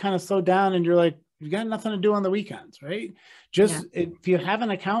 Things have kind of slowed down and you're like, you got nothing to do on the weekends, right? Just if you have an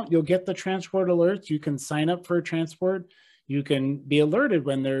account, you'll get the transport alerts. You can sign up for a transport. You can be alerted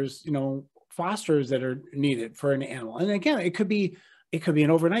when there's, fosters that are needed for an animal. And again, it could be an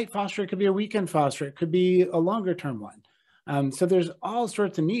overnight foster. It could be a weekend foster. It could be a longer term one. So there's all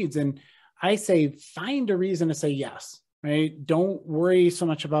sorts of needs. And I say, find a reason to say yes, right? Don't worry so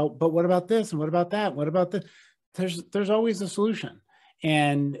much about, but what about this? And what about that? What about this? There's always a solution.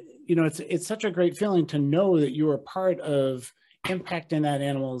 And it's such a great feeling to know that you are part of impacting that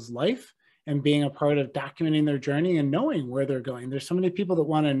animal's life and being a part of documenting their journey and knowing where they're going. There's so many people that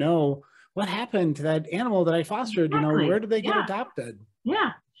want to know what happened to that animal that I fostered. Exactly. Where did they get adopted?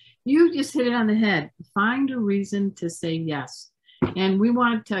 Yeah, you just hit it on the head. Find a reason to say yes. And we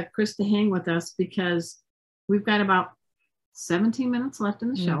want Chris to hang with us because we've got about 17 minutes left in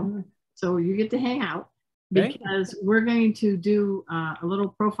the show. So you get to hang out. Because we're going to do a little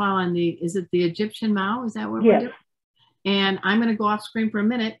profile on is it the Egyptian Mao? Is that what we're doing? And I'm going to go off screen for a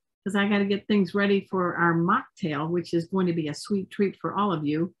minute because I got to get things ready for our mocktail, which is going to be a sweet treat for all of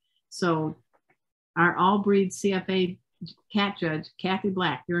you. So our all-breed CFA cat judge, Kathy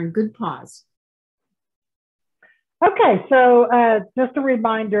Black, you're in good paws. Okay, so just a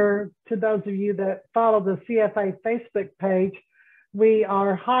reminder to those of you that follow the CFA Facebook page, we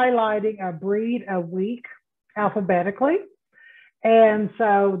are highlighting a breed a week alphabetically. And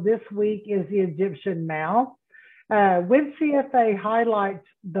so this week is the Egyptian Mao. When CFA highlights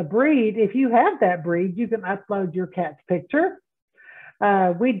the breed, if you have that breed, you can upload your cat's picture.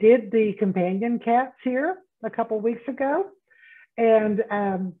 We did the companion cats here a couple weeks ago. And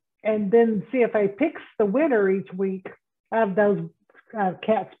then CFA picks the winner each week of those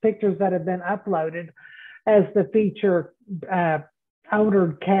cats' pictures that have been uploaded as the feature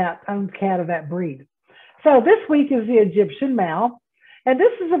owned cat of that breed. So this week is the Egyptian Mao, and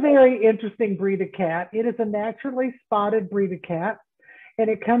this is a very interesting breed of cat. It is a naturally spotted breed of cat, and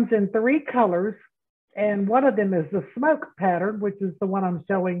it comes in 3 colors, and one of them is the smoke pattern, which is the one I'm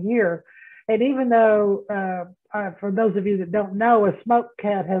showing here. And even though, for those of you that don't know, a smoke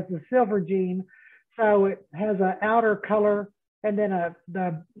cat has the silver gene, so it has an outer color, and then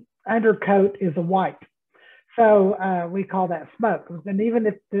the undercoat is a white. So we call that smoke. And even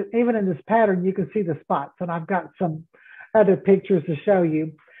in this pattern, you can see the spots. And I've got some other pictures to show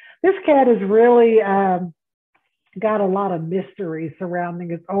you. This cat has really got a lot of mystery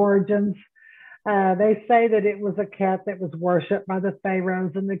surrounding its origins. They say that it was a cat that was worshipped by the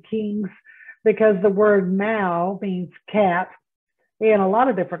pharaohs and the kings because the word Mao means cat in a lot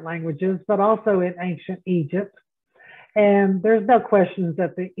of different languages, but also in ancient Egypt. And there's no questions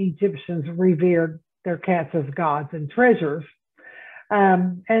that the Egyptians revered their cats as gods and treasures.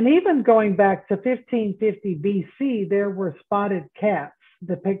 And even going back to 1550 BC, there were spotted cats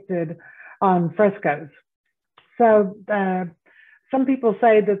depicted on frescoes. So some people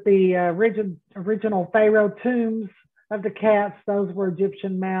say that the original pharaoh tombs of the cats, those were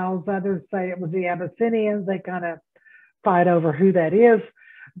Egyptian Maos. Others say it was the Abyssinians. They kind of fight over who that is,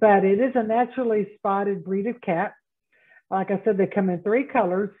 but it is a naturally spotted breed of cat. Like I said, they come in 3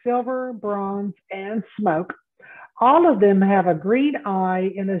 colors: silver, bronze, and smoke. All of them have a green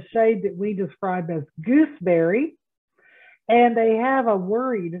eye in a shade that we describe as gooseberry, and they have a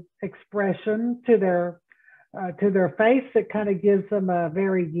worried expression to their face that kind of gives them a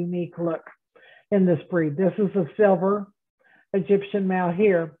very unique look in this breed. This is a silver Egyptian Mao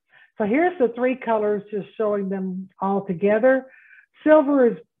here. So here's the 3 colors, just showing them all together.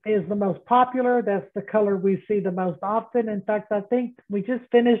 Silver is the most popular. That's the color we see the most often. In fact, I think we just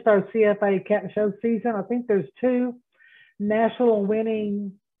finished our CFA cat show season. I think there's 2 national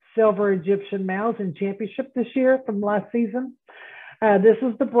winning silver Egyptian Maos in championship this year from last season. This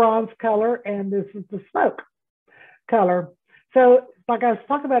is the bronze color, and this is the smoke color. So like I was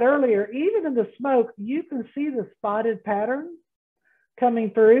talking about earlier, even in the smoke, you can see the spotted pattern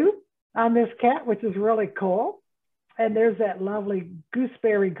coming through on this cat, which is really cool. And there's that lovely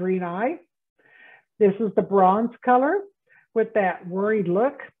gooseberry green eye. This is the bronze color with that worried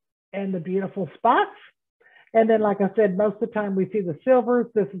look and the beautiful spots. And then, like I said, most of the time we see the silvers.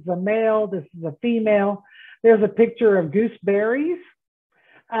 This is a male, this is a female. There's a picture of gooseberries.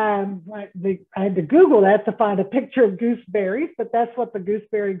 I had to Google that to find a picture of gooseberries, but that's what the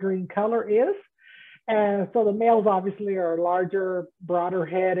gooseberry green color is. So the males obviously are larger, broader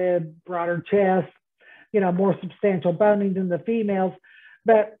headed, broader chest, more substantial boning than the females,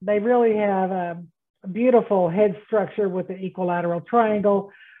 but they really have a beautiful head structure with the equilateral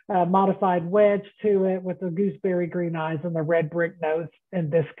triangle, modified wedge to it with the gooseberry green eyes and the red brick nose in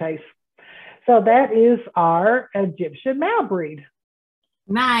this case. So that is our Egyptian Mao breed.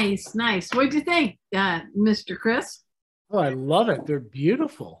 Nice, nice. What'd you think, Mr. Chris? Oh, I love it. They're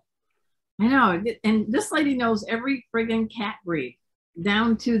beautiful. I know. And this lady knows every friggin' cat breed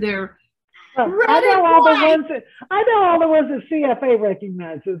down to their I know all the ones that CFA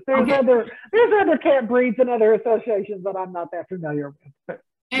recognizes. There's other cat breeds and other associations that I'm not that familiar with. But,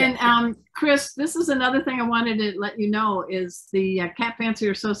 and yeah. Chris, this is another thing I wanted to let you know is the Cat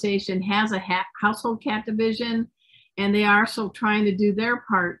Fancier Association has a household cat division, and they are also trying to do their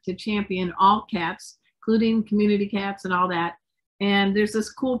part to champion all cats, including community cats and all that. And there's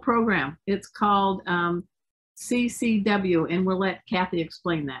this cool program. It's called CCW, and we'll let Kathy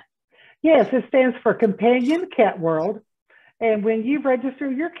explain that. Yes, it stands for Companion Cat World. And when you register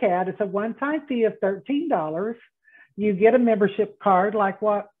your cat, it's a one-time fee of $13. You get a membership card like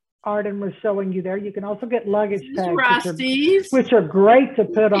what Arden was showing you there. You can also get luggage tags, which are great to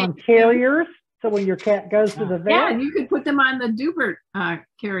put on carriers. So when your cat goes to the vet. Yeah, and you could put them on the Dubert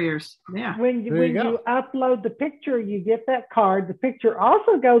carriers. Yeah. When you upload the picture, you get that card. The picture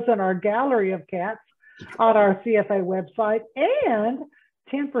also goes in our gallery of cats on our CFA website, and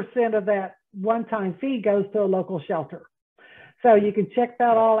 10% of that one-time fee goes to a local shelter. So you can check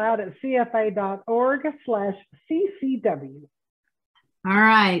that all out at cfa.org/CCW. All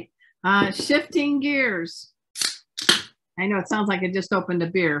right. Shifting gears. I know it sounds like I just opened a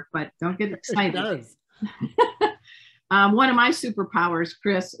beer, but don't get excited. It does. One of my superpowers,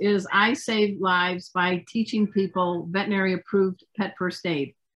 Chris, is I save lives by teaching people veterinary approved pet first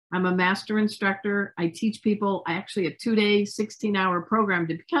aid. I'm a master instructor. I teach people actually a 2-day, 16-hour program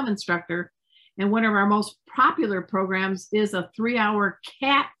to become instructor. And one of our most popular programs is a 3-hour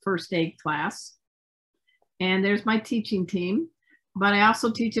cat first aid class. And there's my teaching team, but I also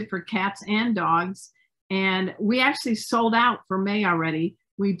teach it for cats and dogs. And we actually sold out for May already.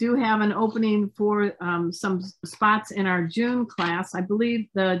 We do have an opening for some spots in our June class. I believe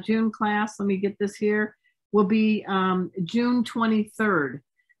the June class, let me get this here, will be June 23rd.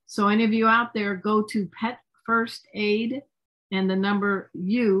 So any of you out there, go to Pet First Aid and the number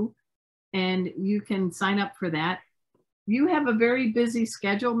U, and you can sign up for that. You have a very busy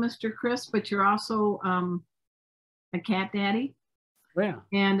schedule, Mr. Chris, but you're also a cat daddy. Yeah.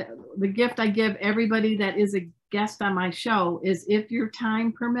 And the gift I give everybody that is a guest on my show is, if your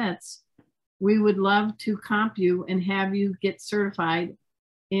time permits, we would love to comp you and have you get certified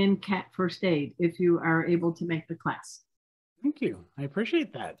in cat first aid if you are able to make the class. Thank you. I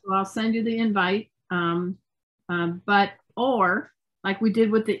appreciate that. So I'll send you the invite. Or like we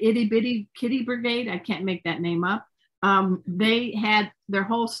did with the Itty Bitty Kitty Brigade, I can't make that name up. They had their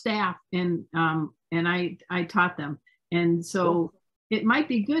whole staff and I taught them. And so it might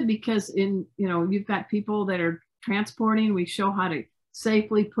be good because you've got people that are transporting. We show how to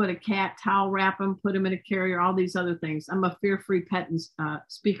safely put a cat, towel wrap them, put them in a carrier, all these other things. I'm a fear-free pet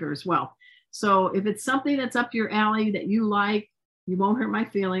speaker as well. So if it's something that's up your alley that you like, you won't hurt my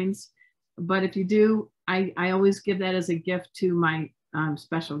feelings. But if you do, I always give that as a gift to my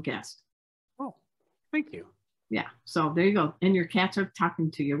special guest. Oh, thank you. Yeah, so there you go. And your cats are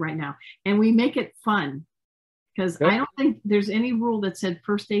talking to you right now. And we make it fun because I don't think there's any rule that said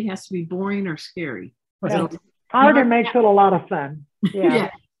first date has to be boring or scary. Yeah. So, Harder makes it a lot of fun. Yeah.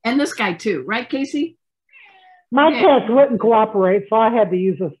 Yeah. And this guy too, right, Casey? My cats wouldn't cooperate, so I had to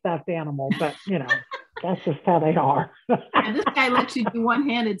use a stuffed animal, but that's just how they are. And this guy lets you do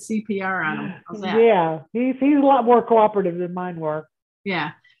one-handed CPR on him. How's that? Yeah, he's a lot more cooperative than mine were.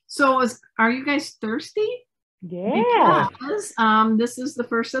 Yeah. So are you guys thirsty? Yeah. Because this is the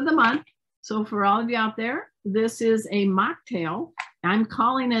first of the month. So for all of you out there, this is a mocktail. I'm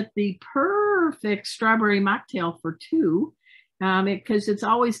calling it the perfect strawberry mocktail for two. Because it's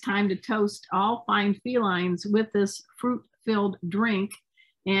always time to toast all fine felines with this fruit-filled drink.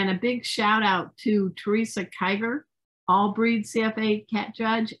 And a big shout out to Teresa Kiger, all-breed CFA cat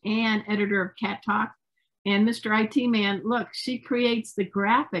judge and editor of Cat Talk. And Mr. IT Man, look, she creates the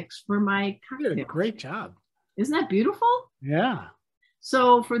graphics for my cocktail. You did a great job. Isn't that beautiful? Yeah.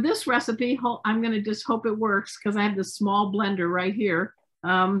 So for this recipe, I'm going to just hope it works because I have this small blender right here.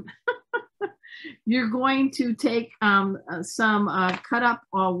 You're going to take some cut up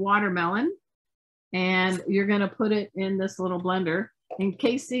watermelon and you're going to put it in this little blender. And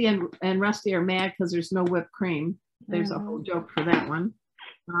Casey and Rusty are mad because there's no whipped cream. There's a whole joke for that one.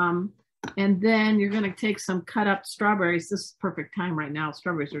 And then you're going to take some cut up strawberries. This is perfect time right now.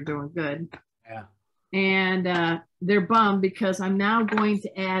 Strawberries are doing good. Yeah. And they're bummed because I'm now going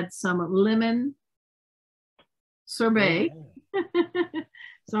to add some lemon sorbet.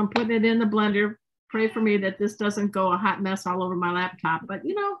 So I'm putting it in the blender. Pray for me that this doesn't go a hot mess all over my laptop, but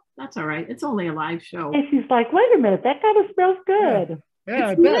that's all right. It's only a live show. And she's like, wait a minute, that kind of smells good.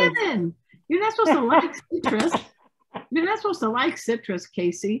 Yeah, it's lemon. You're not supposed to like citrus. You're not supposed to like citrus,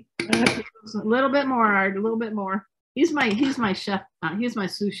 Casey. A little bit more, Art, a little bit more. He's my chef. He's my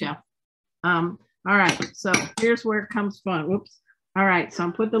sous chef. All right, so here's where it comes fun. Whoops. All right, so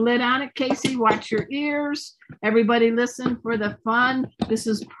I'm put the lid on it. Casey, watch your ears. Everybody listen for the fun. This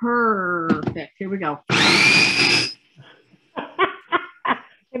is perfect. Here we go.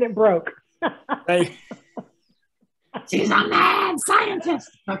 And it broke. Hey. She's a mad scientist.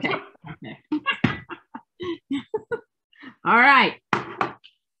 Okay. All right.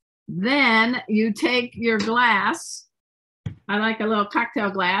 Then you take your glass. I like a little cocktail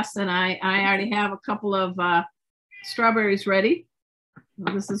glass, and I already have a couple of strawberries ready.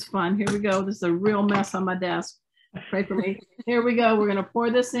 Well, this is fun. Here we go. This is a real mess on my desk. Pray for me. Here we go. We're going to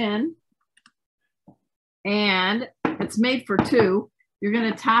pour this in. And it's made for two. You're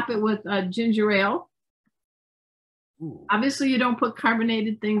going to top it with ginger ale. Ooh. Obviously, you don't put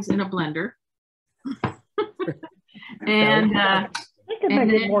carbonated things in a blender. And I can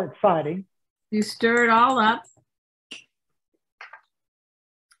make it more exciting. You stir it all up.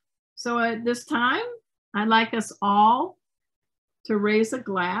 So at this time, I'd like us all to raise a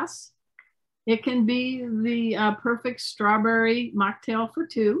glass. It can be the perfect strawberry mocktail for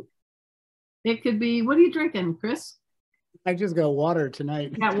two. It could be, what are you drinking, Chris? I just got water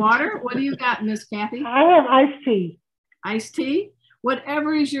tonight. You got water? What do you got, Miss Kathy? I have iced tea. Iced tea?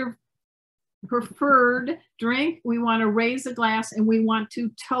 Whatever is your preferred drink, we want to raise a glass and we want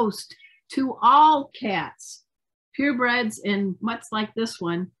to toast to all cats, purebreds and mutts like this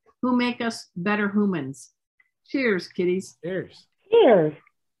one, who make us better humans. Cheers, kitties. Cheers. Cheers.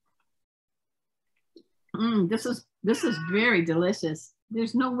 This is very delicious.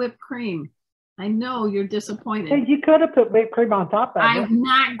 There's no whipped cream. I know you're disappointed. You could have put whipped cream on top of it. I'm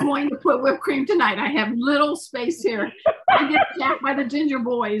not going to put whipped cream tonight. I have little space here. I get attacked by the ginger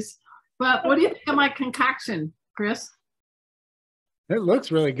boys. But what do you think of my concoction, Chris? It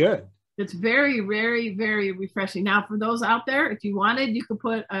looks really good. It's very, very, very refreshing. Now, for those out there, if you wanted, you could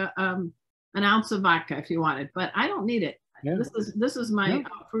put an ounce of vodka if you wanted, but I don't need it. Yeah. This is my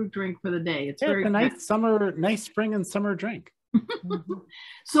fruit drink for the day. It's very nice spring and summer drink.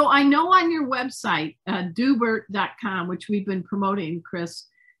 So I know on your website, doobert.com, which we've been promoting, Chris,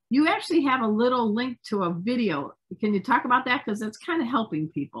 you actually have a little link to a video. Can you talk about that? Because that's kind of helping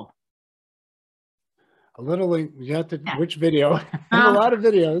people. A little, you have to, Yeah. which video? I have a lot of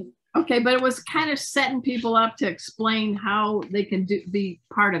videos. Okay, but it was kind of setting people up to explain how they can be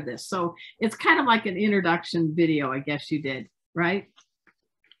part of this. So it's kind of like an introduction video, I guess you did, right?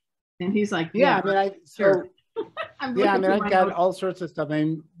 And he's like, yeah, I mean, sure. I've got all sorts of stuff. I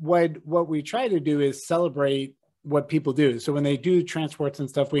mean, what we try to do is celebrate what people do. So when they do transports and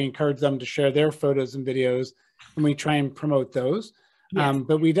stuff, we encourage them to share their photos and videos, and we try and promote those. Yes.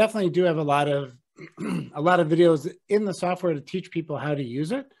 But we definitely do have a lot of videos in the software to teach people how to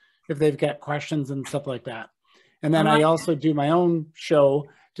use it if they've got questions and stuff like that. And then I also do my own show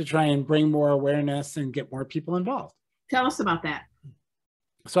to try and bring more awareness and get more people involved. Tell us about that.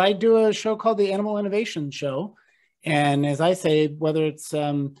 So I do a show called the Animal Innovation Show. And as I say, whether it's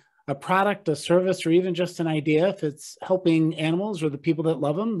a product, a service, or even just an idea, if it's helping animals or the people that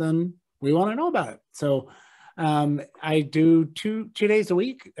love them, then we want to know about it. So I do two days a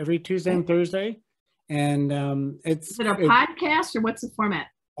week, every Tuesday and Thursday. And is it a podcast or what's the format?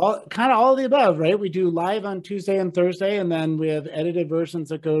 Kind of all of the above, right? We do live on Tuesday and Thursday, and then we have edited versions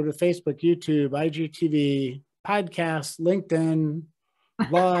that go to Facebook, YouTube, IGTV, podcasts, LinkedIn,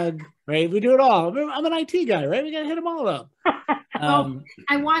 blog, right? We do it all. I'm an IT guy, right? We got to hit them all up. Well,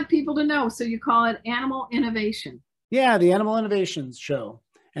 I want people to know. So you call it Animal Innovation. Yeah, the Animal Innovations Show.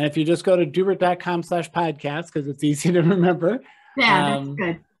 And if you just go to dubert.com/podcast, because it's easy to remember. Yeah, that's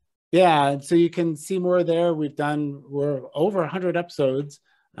good. Yeah, so you can see more there. We're over 100 episodes.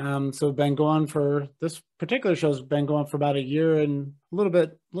 So been going for this particular show's been going for about a year and a little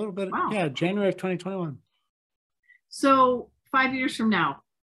bit. Wow. Yeah, January of 2021. So 5 years from now,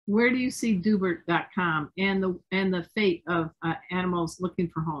 where do you see dubert.com and the fate of animals looking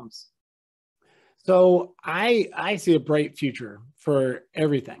for homes? So I see a bright future for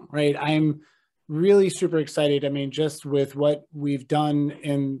everything, right? I'm really super excited. I mean, just with what we've done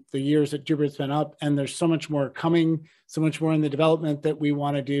in the years that Dubert's been up, and there's so much more coming, so much more in the development that we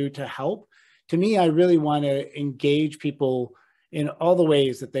want to do to help. To me, I really want to engage people in all the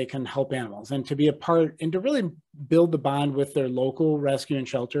ways that they can help animals and to be a part and to really build the bond with their local rescue and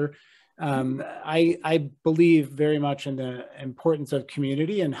shelter. I believe very much in the importance of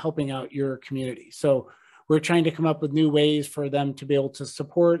community and helping out your community. So we're trying to come up with new ways for them to be able to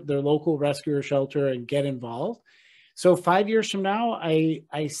support their local rescue or shelter and get involved. So 5 years from now,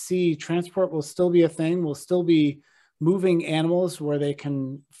 I see transport will still be a thing. We'll still be moving animals where they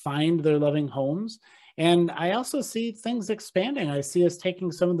can find their loving homes. And I also see things expanding. I see us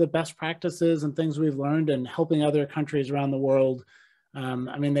taking some of the best practices and things we've learned and helping other countries around the world.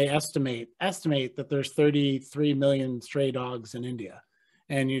 I mean, they estimate that there's 33 million stray dogs in India.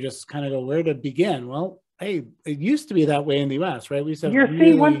 And you just kind of go, where to begin? Well, hey, it used to be that way in the US, right? We said your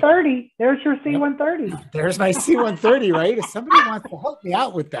C-130. There's your C-130. Yep. There's my C-130, right? If somebody wants to help me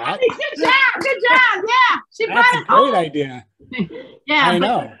out with that. Good job. Yeah. She That's a great idea. Yeah. I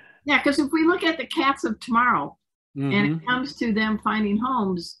know. Yeah, because if we look at the cats of tomorrow and it comes to them finding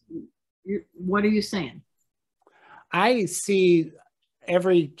homes, what are you saying? I see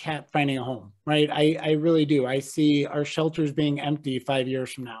every cat finding a home, right? I really do. I see our shelters being empty 5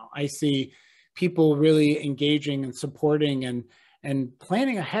 years from now. I see people really engaging and supporting and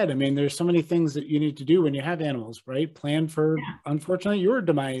planning ahead. I mean, there's so many things that you need to do when you have animals, right? Plan for, unfortunately, your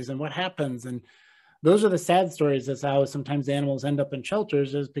demise and what happens. And those are the sad stories. That's how sometimes animals end up in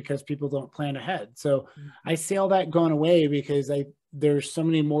shelters, is because people don't plan ahead. So I see all that going away because there's so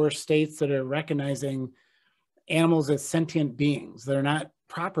many more states that are recognizing animals as sentient beings. They're not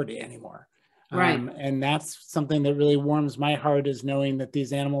property anymore. Right. And that's something that really warms my heart, is knowing that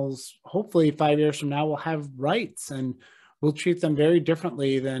these animals, hopefully 5 years from now, will have rights and we'll treat them very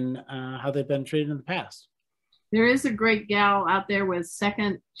differently than how they've been treated in the past. There is a great gal out there with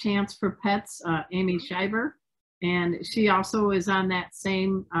Second Chance for Pets, Amy Schreiber, and she also is on that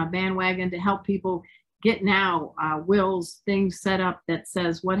same bandwagon to help people get now wills, things set up that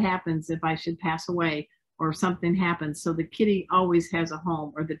says what happens if I should pass away or something happens. So the kitty always has a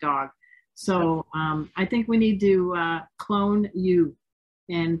home, or the dog. So I think we need to clone you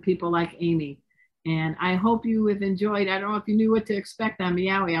and people like Amy. And I hope you have enjoyed. I don't know if you knew what to expect on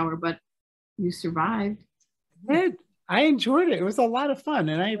Meowy Hour, but you survived. I enjoyed it. It was a lot of fun,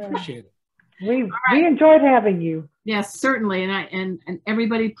 and I appreciate it. We enjoyed having you. Yes, certainly. And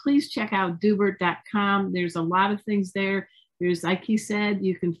everybody, please check out dubert.com. There's a lot of things there. There's, like he said,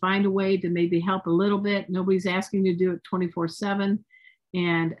 you can find a way to maybe help a little bit. Nobody's asking you to do it 24/7.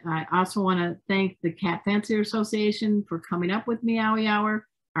 And I also want to thank the Cat Fancier Association for coming up with Meowy Hour,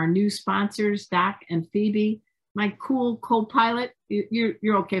 our new sponsors, Doc and Phoebe, my cool co-pilot.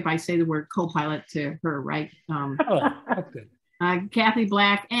 You're okay if I say the word co-pilot to her, right? Oh, that's good. Kathy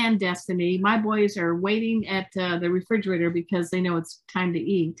Black and Destiny. My boys are waiting at the refrigerator because they know it's time to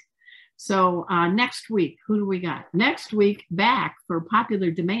eat. So next week, who do we got? Next week, back for popular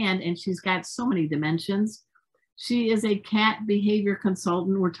demand, and she's got so many dimensions. She is a cat behavior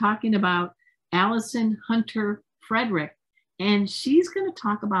consultant. We're talking about Allison Hunter Frederick, and she's going to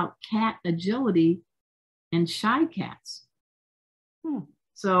talk about cat agility and shy cats.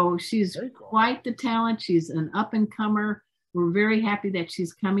 So she's cool. Quite the talent. She's an up-and-comer. We're very happy that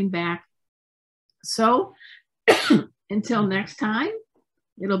she's coming back. So until next time,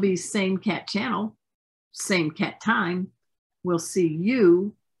 it'll be same cat channel, same cat time. We'll see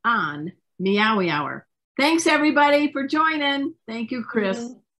you on Meowy Hour. Thanks, everybody, for joining. Thank you,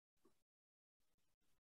 Chris.